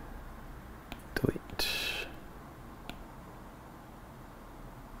 delete.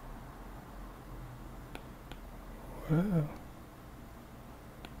 Whoa.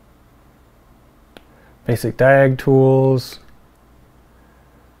 Basic diag tools.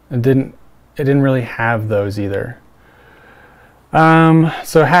 It didn't really have those either.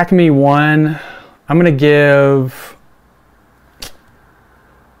 So Hack Me 1, I'm gonna give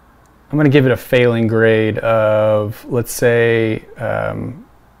it a failing grade of, let's say, I'll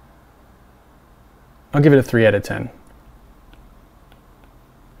give it a 3 out of 10.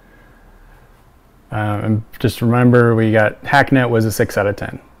 And just remember, we got Hacknet was a 6 out of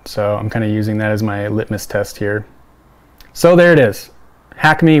 10. So I'm kind of using that as my litmus test here. So there it is.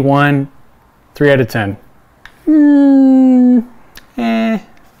 Hack Me 1, 3 out of 10. It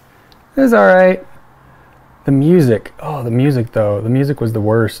was all right. The music, oh, the music though. The music was the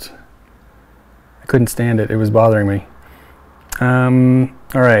worst. I couldn't stand it. It was bothering me.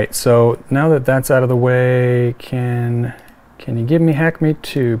 All right, so now that that's out of the way, can you give me Hack Me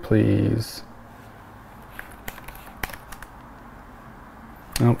 2, please?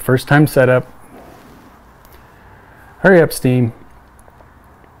 Oh, first time setup. Hurry up, Steam.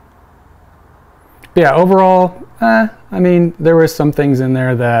 But yeah, overall, I mean, there were some things in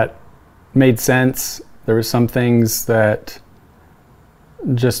there that made sense. There were some things that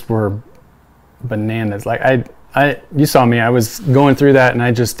just were bananas. Like you saw me, I was going through that and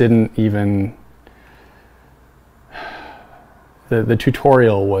I just didn't even, the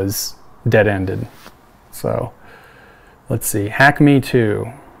tutorial was dead-ended. So let's see, Hack Me 2.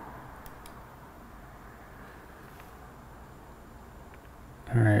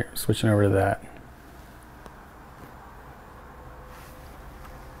 All right, switching over to that.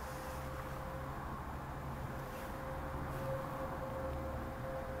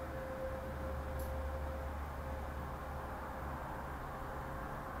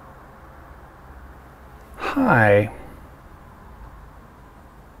 Hi.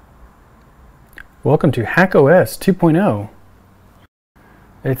 Welcome to HackOS 2.0.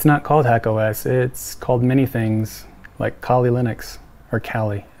 It's not called HackOS, it's called many things like Kali Linux, or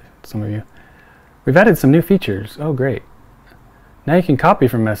Kali, some of you. We've added some new features. Oh, great. Now you can copy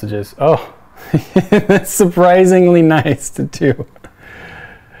from messages. Oh, that's surprisingly nice to do.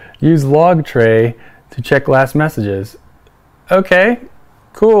 Use log tray to check last messages. Okay,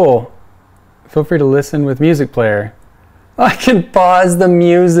 cool. Feel free to listen with music player. I can pause the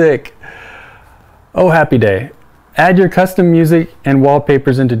music. Oh, happy day. Add your custom music and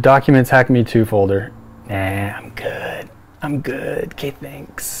wallpapers into Documents Hack Me 2 folder. Nah, I'm good. I'm good. Okay,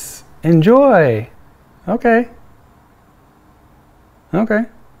 thanks. Enjoy. Okay. Okay.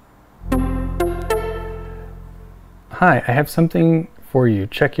 Hi, I have something for you.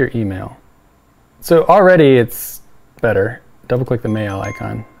 Check your email. So already it's better. Double click the mail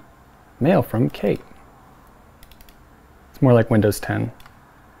icon. Mail from Kate. It's more like Windows 10.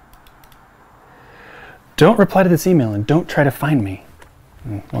 Don't reply to this email and don't try to find me.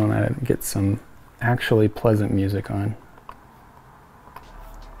 While I'm at it, get some actually pleasant music on.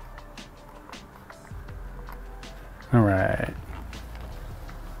 All right.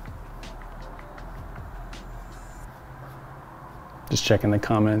 Just checking the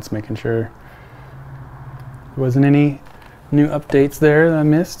comments, making sure there wasn't any new updates there that I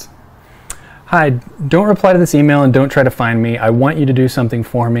missed. Hi, don't reply to this email and don't try to find me. I want you to do something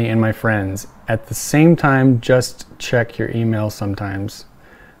for me and my friends. At the same time, just check your email sometimes.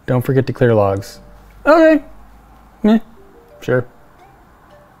 Don't forget to clear logs. Okay. Sure.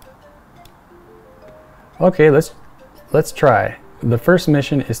 Okay, let's try. The first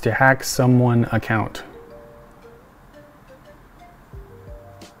mission is to hack someone account.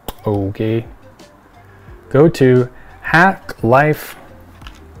 Okay. Go to hacklife.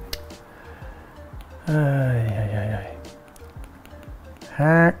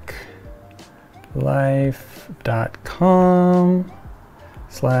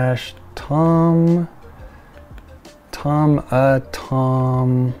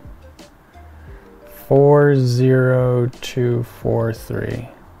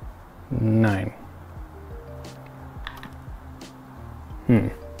 40243-9.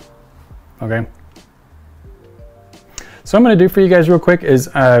 Okay. So what I'm going to do for you guys real quick is,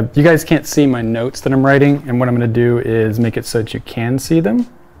 you guys can't see my notes that I'm writing, and what I'm going to do is make it so that you can see them.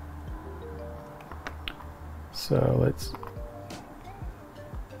 So let's...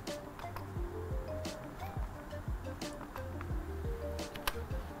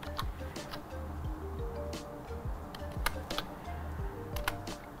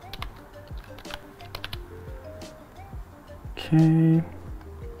 Okay.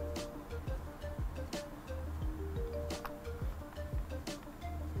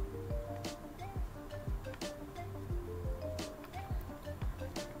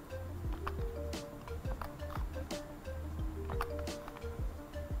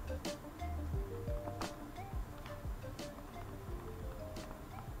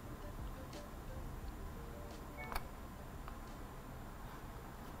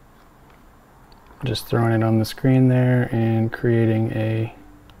 Just throwing it on the screen there and creating a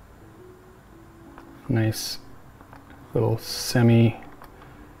nice little somewhat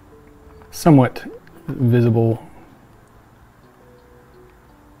visible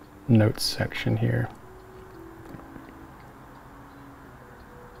notes section here.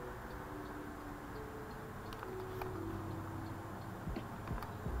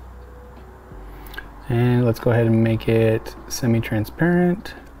 And let's go ahead and make it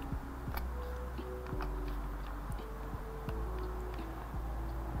semi-transparent.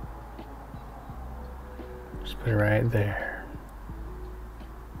 Put it right there.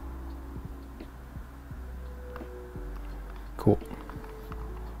 Cool.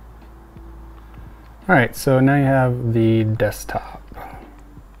 All right, so now you have the desktop.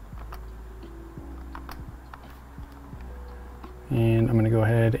 And I'm going to go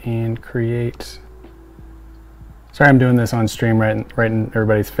ahead and create... Sorry, I'm doing this on stream right in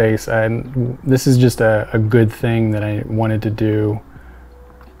everybody's face. This is just a good thing that I wanted to do,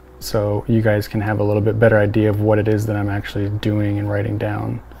 so you guys can have a little bit better idea of what it is that I'm actually doing and writing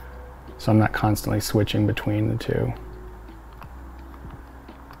down, so I'm not constantly switching between the two.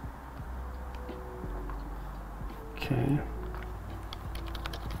 Okay.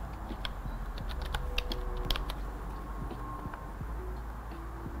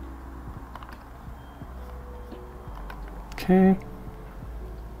 Okay.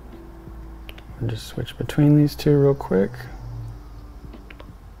 I'll just switch between these two real quick.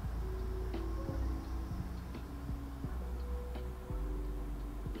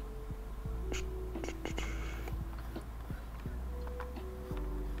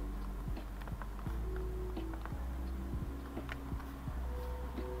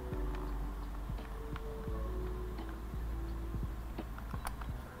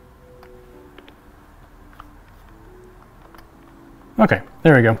 Okay,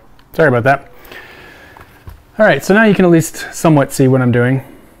 there we go. Sorry about that. All right, so now you can at least somewhat see what I'm doing.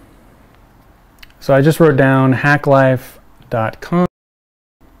 So I just wrote down hacklife.com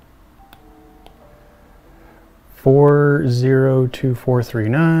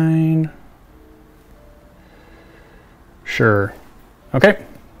 40243-9. Sure. Okay.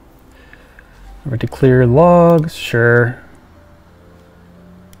 Over to clear logs. Sure.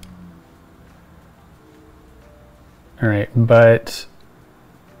 All right, but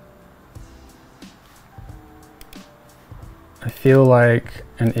I feel like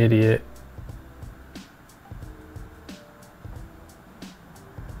an idiot.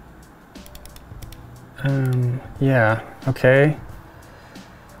 Yeah, okay.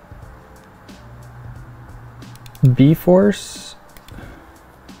 B-Force?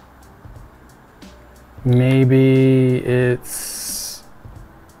 Maybe it's...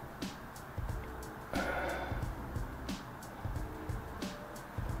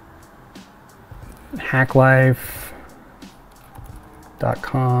 Hacklife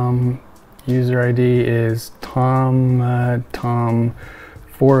User ID is Tom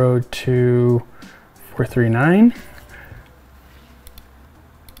 402439.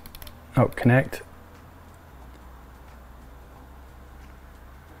 Oh, connect.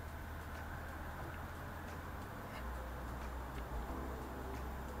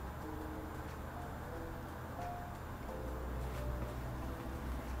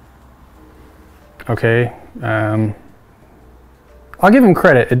 Okay, I'll give him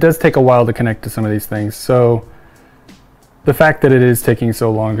credit. It does take a while to connect to some of these things. So the fact that it is taking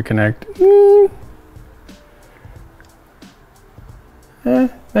so long to connect,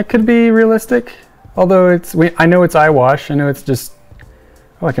 that could be realistic. Although I know it's eyewash. I know it's just,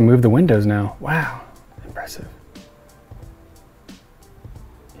 oh, I can move the windows now. Wow, impressive.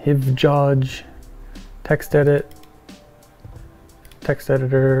 Hivjaj, text edit, text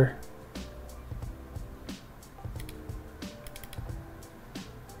editor.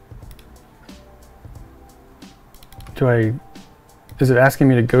 Is it asking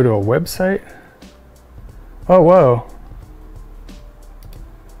me to go to a website? Oh, whoa.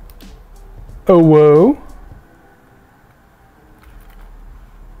 Oh, whoa.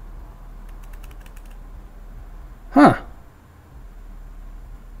 Huh.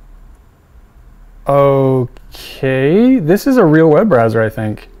 Okay, this is a real web browser, I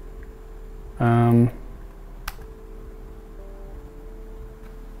think.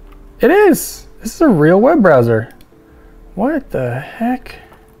 It is. This is a real web browser. What the heck?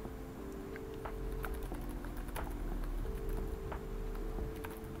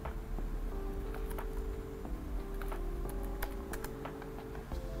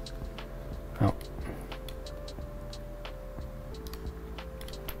 Oh.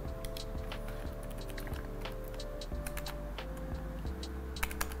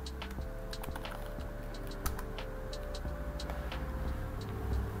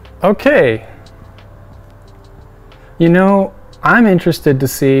 Okay. You know, I'm interested to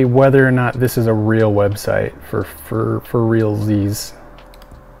see whether or not this is a real website for realsies.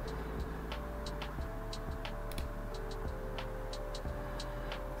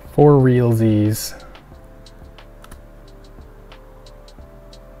 For realsies.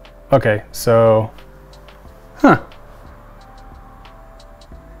 Okay, so, huh.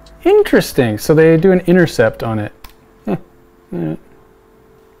 Interesting. So they do an intercept on it. Yeah.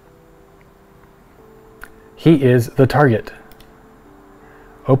 He is the target.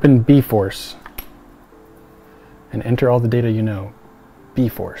 Open bforce and enter all the data you know.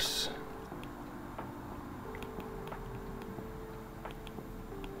 Bforce.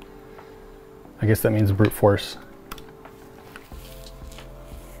 I guess that means brute force.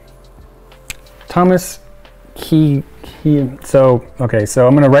 Thomas, okay, so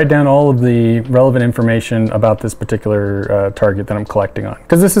I'm going to write down all of the relevant information about this particular target that I'm collecting on,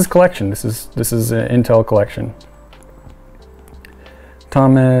 because this is collection. This is an intel collection.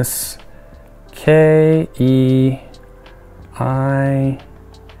 Thomas, Keighley.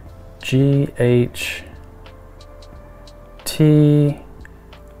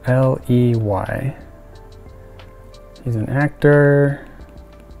 He's an actor,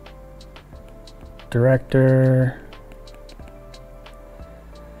 director,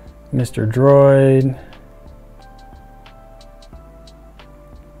 Mr. Droid.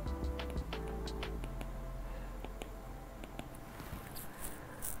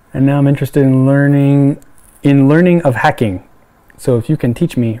 And now I'm interested in learning of hacking. So if you can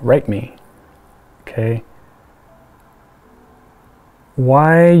teach me, write me. Okay.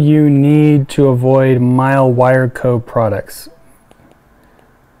 Why you need to avoid mile wire code products.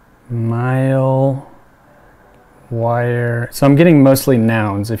 Mile wire. So I'm getting mostly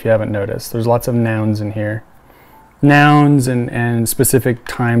nouns, if you haven't noticed. There's lots of nouns in here. Nouns and specific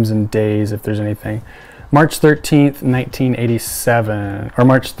times and days, if there's anything. March 13th, 1987, or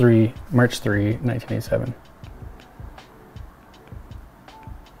March 3, 1987.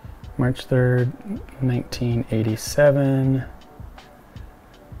 March 3rd, 1987.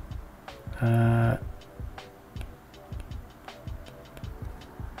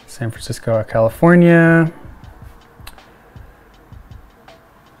 San Francisco, California.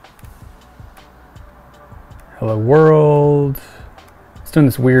 Hello world. It's doing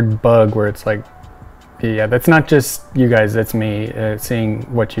this weird bug where it's like, yeah, that's not just you guys, that's me seeing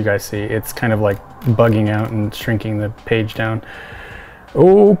what you guys see. It's kind of like bugging out and shrinking the page down.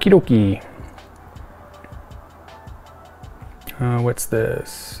 Okie dokie. What's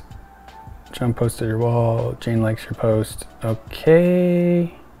this? John posted your wall. Jane likes your post.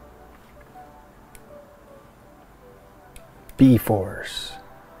 Okay. bforce.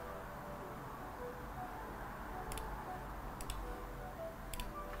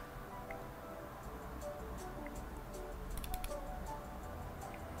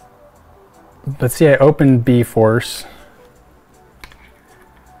 let's see, I opened bforce.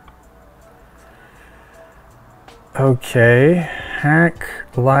 Okay,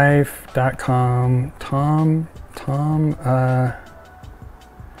 hacklife.com, Tom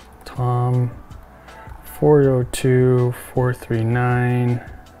 402-439,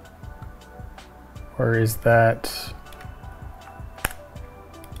 or is that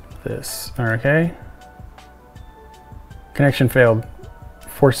this? Okay. Connection failed.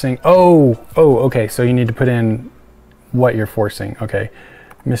 Forcing, oh, okay, so you need to put in what you're forcing. Okay,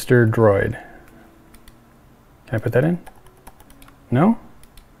 Mr. Droid. Can I put that in? No?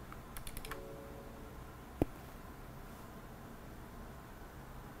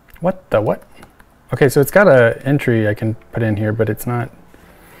 What the what? Okay, so it's got an entry I can put in here, but it's not.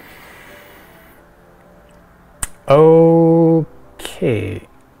 Okay.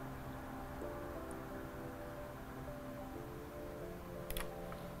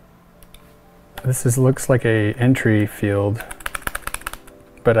 Looks like a entry field,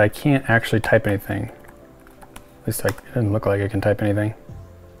 but I can't actually type anything. At least it doesn't look like I can type anything.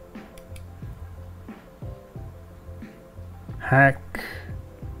 Hack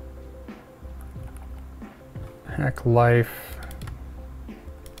life.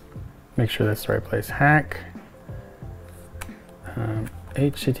 Make sure that's the right place.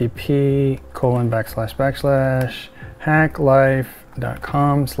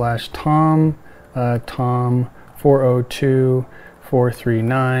 http://hacklife.com/tom Tom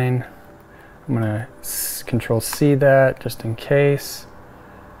 402-439. I'm gonna Control C that just in case.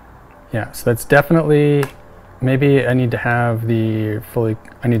 Yeah, so that's definitely, maybe I need to have I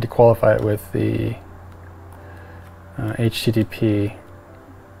need to qualify it with the HTTP.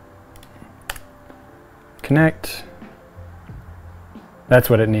 Connect. That's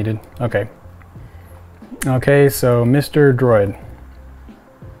what it needed. Okay. Okay, so Mr. Droid.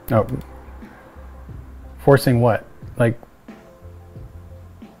 Oh. Forcing what? Like,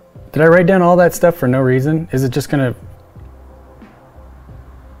 did I write down all that stuff for no reason? Is it just gonna...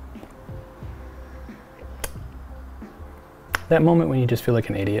 That moment when you just feel like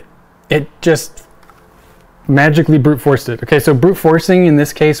an idiot. It just magically brute forced it. Okay, so brute forcing in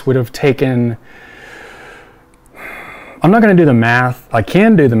this case would have taken... I'm not gonna do the math. I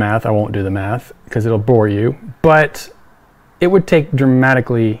can do the math, I won't do the math because it'll bore you, but it would take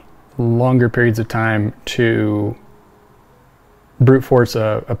dramatically longer periods of time to brute force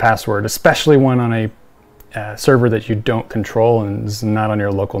a password, especially one on a server that you don't control and is not on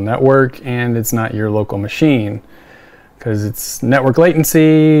your local network and it's not your local machine, because it's network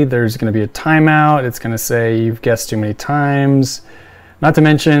latency. There's going to be a timeout. It's going to say you've guessed too many times. Not to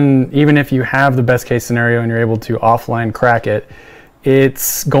mention, even if you have the best case scenario and you're able to offline crack it,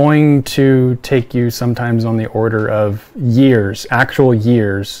 it's going to take you sometimes on the order of years, actual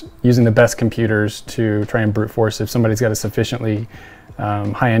years, using the best computers to try and brute force if somebody's got a sufficiently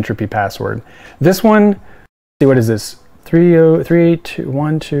high entropy password. This one, see, what is this? 3, 3, 2,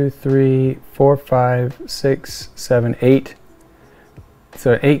 1, 2, 3, 4, 5, 6, 7, 8.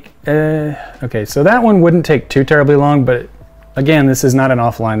 So 8, okay, so that one wouldn't take too terribly long, but again, this is not an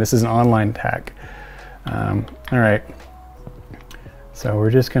offline, this is an online hack. All right. So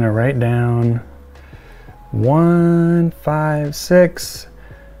we're just going to write down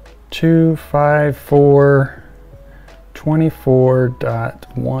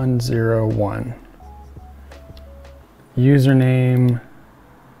 156.254.24.101. Username,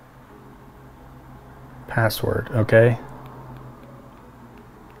 password, okay?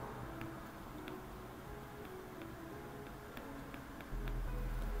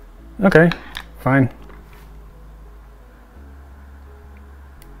 Okay, fine.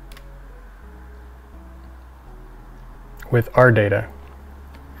 With our data,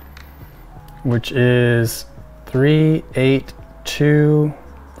 which is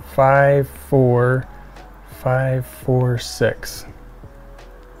 38254.546.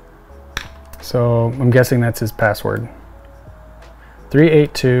 So I'm guessing that's his password.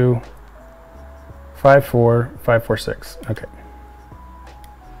 38254.546. Okay.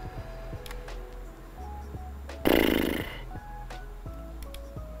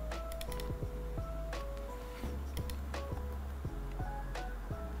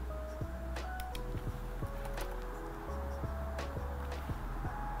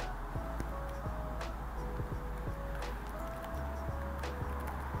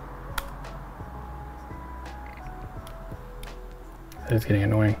 It's getting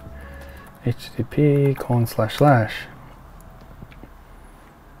annoying. http://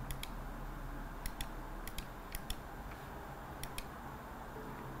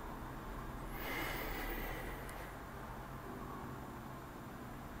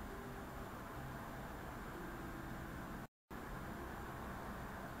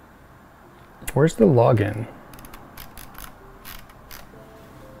 Where's the login?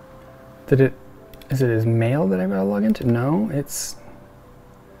 Is it his mail that I gotta log into? No, it's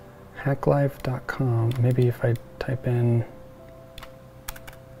hacklife.com. Maybe if I type in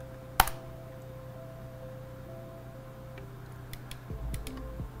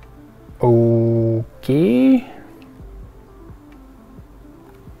okay.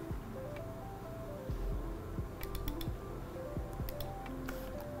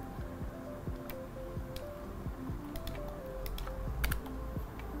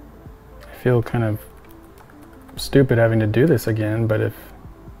 I feel kind of stupid having to do this again, but if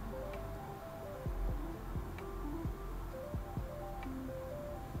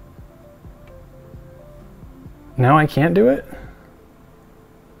now I can't do it?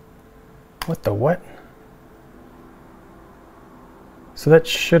 What the what? So that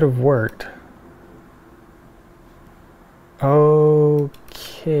should have worked.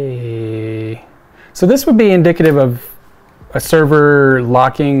 Okay. So this would be indicative of a server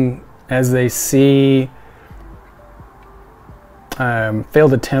locking as they see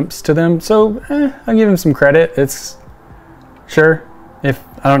failed attempts to them. So I'll give him some credit. It's sure. If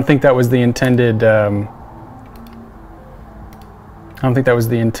I don't think that was the intended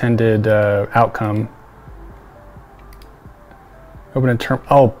outcome. Open a term.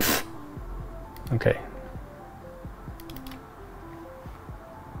 Oh, pfft. Okay.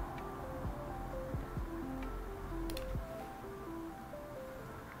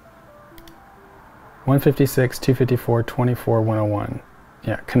 (156, 254, 24, 101).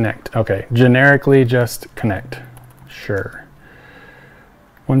 Yeah, connect. Okay, generically just connect. Sure.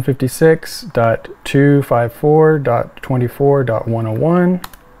 156.254.24.101.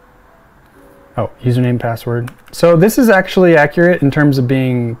 Oh, username, password. So this is actually accurate in terms of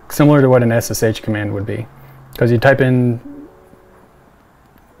being similar to what an SSH command would be. Because you type in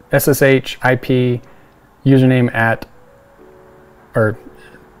SSH, IP, username at, or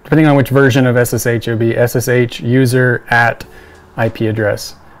depending on which version of SSH, it would be SSH user at IP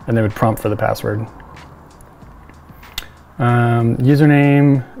address, and they would prompt for the password.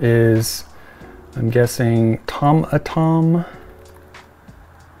 Username is, I'm guessing, tomatom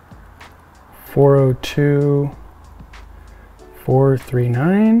 402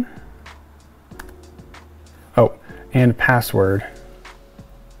 439. Oh, and password.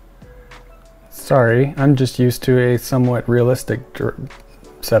 Sorry, I'm just used to a somewhat realistic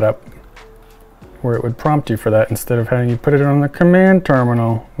setup where it would prompt you for that instead of having you put it on the command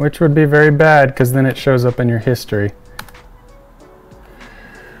terminal, which would be very bad because then it shows up in your history.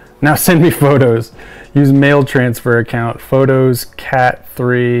 Now send me photos. Use mail transfer account. Photos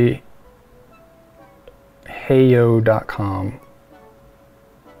cat3 heyo.com.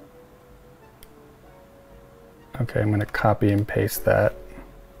 Okay, I'm going to copy and paste that.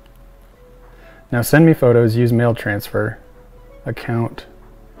 Now send me photos. Use mail transfer account.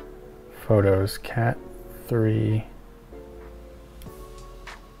 Photos cat3.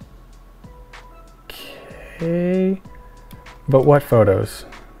 Okay, but what photos?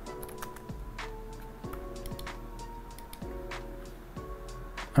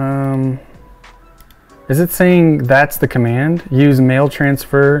 Is it saying that's the command? Use mail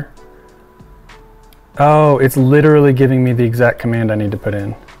transfer. Oh, it's literally giving me the exact command I need to put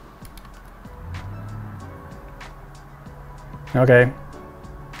in. Okay.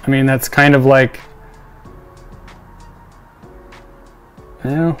 I mean, that's kind of like,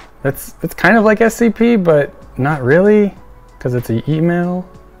 you know, it's kind of like SCP, but not really, because it's an email.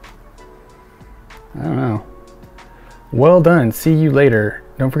 I don't know. Well done. See you later.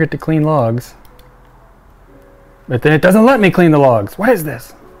 Don't forget to clean logs. But then it doesn't let me clean the logs. What is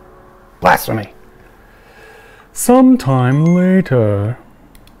this? Blasphemy. Sometime later.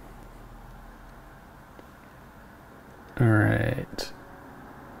 All right.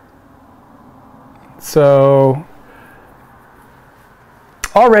 So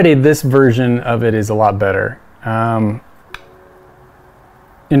already this version of it is a lot better.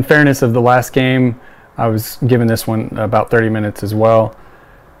 In fairness of the last game, I was given this one about 30 minutes as well.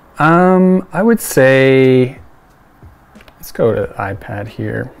 I would say, let's go to iPad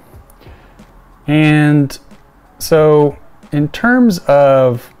here. And so in terms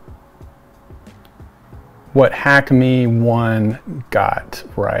of what Hackme 1 got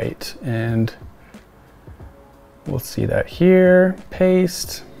right, and we'll see that here,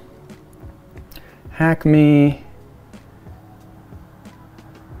 paste, Hackme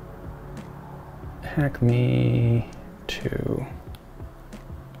 2.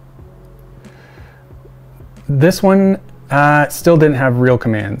 This one still didn't have real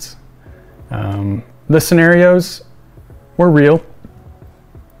commands. The scenarios were real,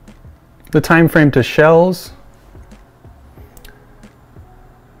 the time frame to shells.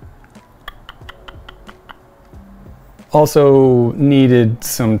 Also needed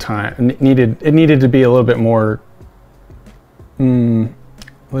some time. It needed to be a little bit more, a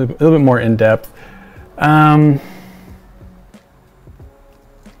little bit more in depth. I'm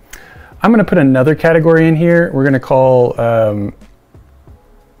going to put another category in here. We're going to call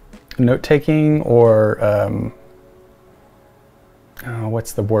note taking, or oh,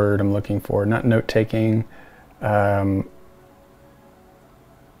 what's the word I'm looking for? Not note taking.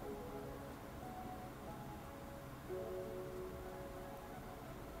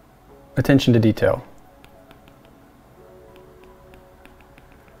 Attention to detail.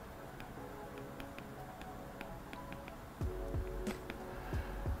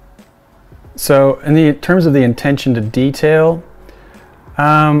 So in terms of the attention to detail,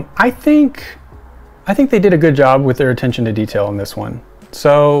 I think they did a good job with their attention to detail in this one.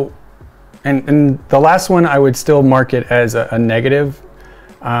 So, and the last one I would still mark it as a negative,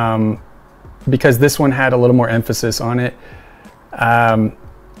 because this one had a little more emphasis on it.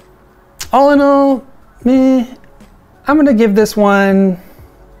 All in all, I'm gonna give this one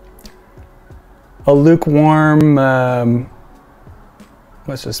a lukewarm,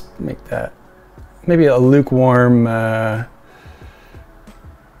 let's just make that, maybe a lukewarm,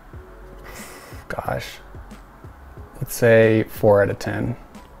 gosh, let's say 4 out of 10.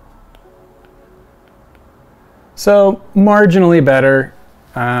 So marginally better,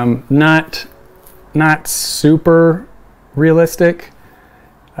 not super realistic.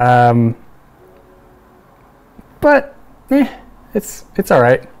 But it's all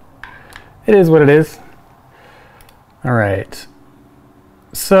right. It is what it is. All right.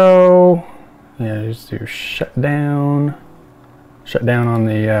 So yeah, just do shut down on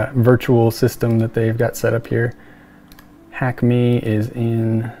the virtual system that they've got set up here. Hack Me is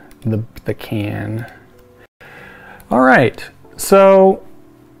in the can. All right. So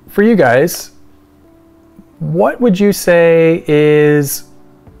for you guys, what would you say is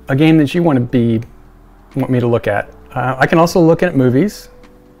a game that you want me to look at? I can also look at movies.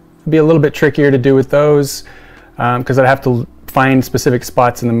 It'd be a little bit trickier to do with those because I'd have to find specific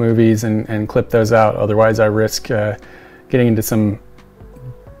spots in the movies and clip those out. Otherwise, I risk getting into some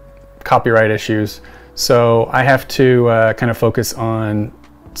copyright issues. So I have to kind of focus on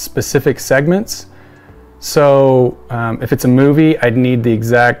specific segments. So if it's a movie, I'd need the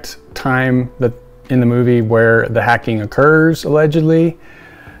exact time that in the movie where the hacking occurs, allegedly.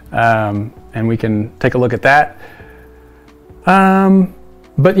 And we can take a look at that.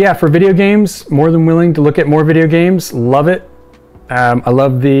 But yeah, for video games, more than willing to look at more video games. Love it. I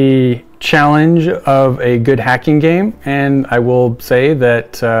love the challenge of a good hacking game, and I will say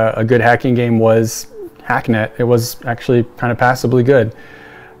that a good hacking game was Hacknet. It was actually kind of passably good.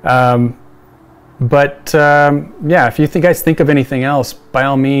 Yeah, if you guys think of anything else, by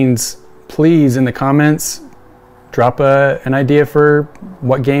all means, please in the comments, drop an idea for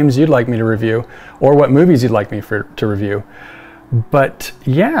what games you'd like me to review or what movies you'd like me to review. But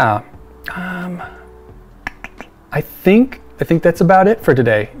yeah, I think that's about it for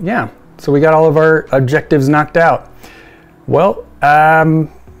today. Yeah, so we got all of our objectives knocked out. Well,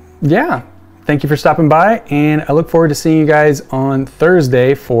 yeah, thank you for stopping by, and I look forward to seeing you guys on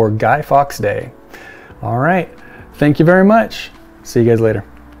Thursday for Guy Fawkes Day. All right, thank you very much. See you guys later.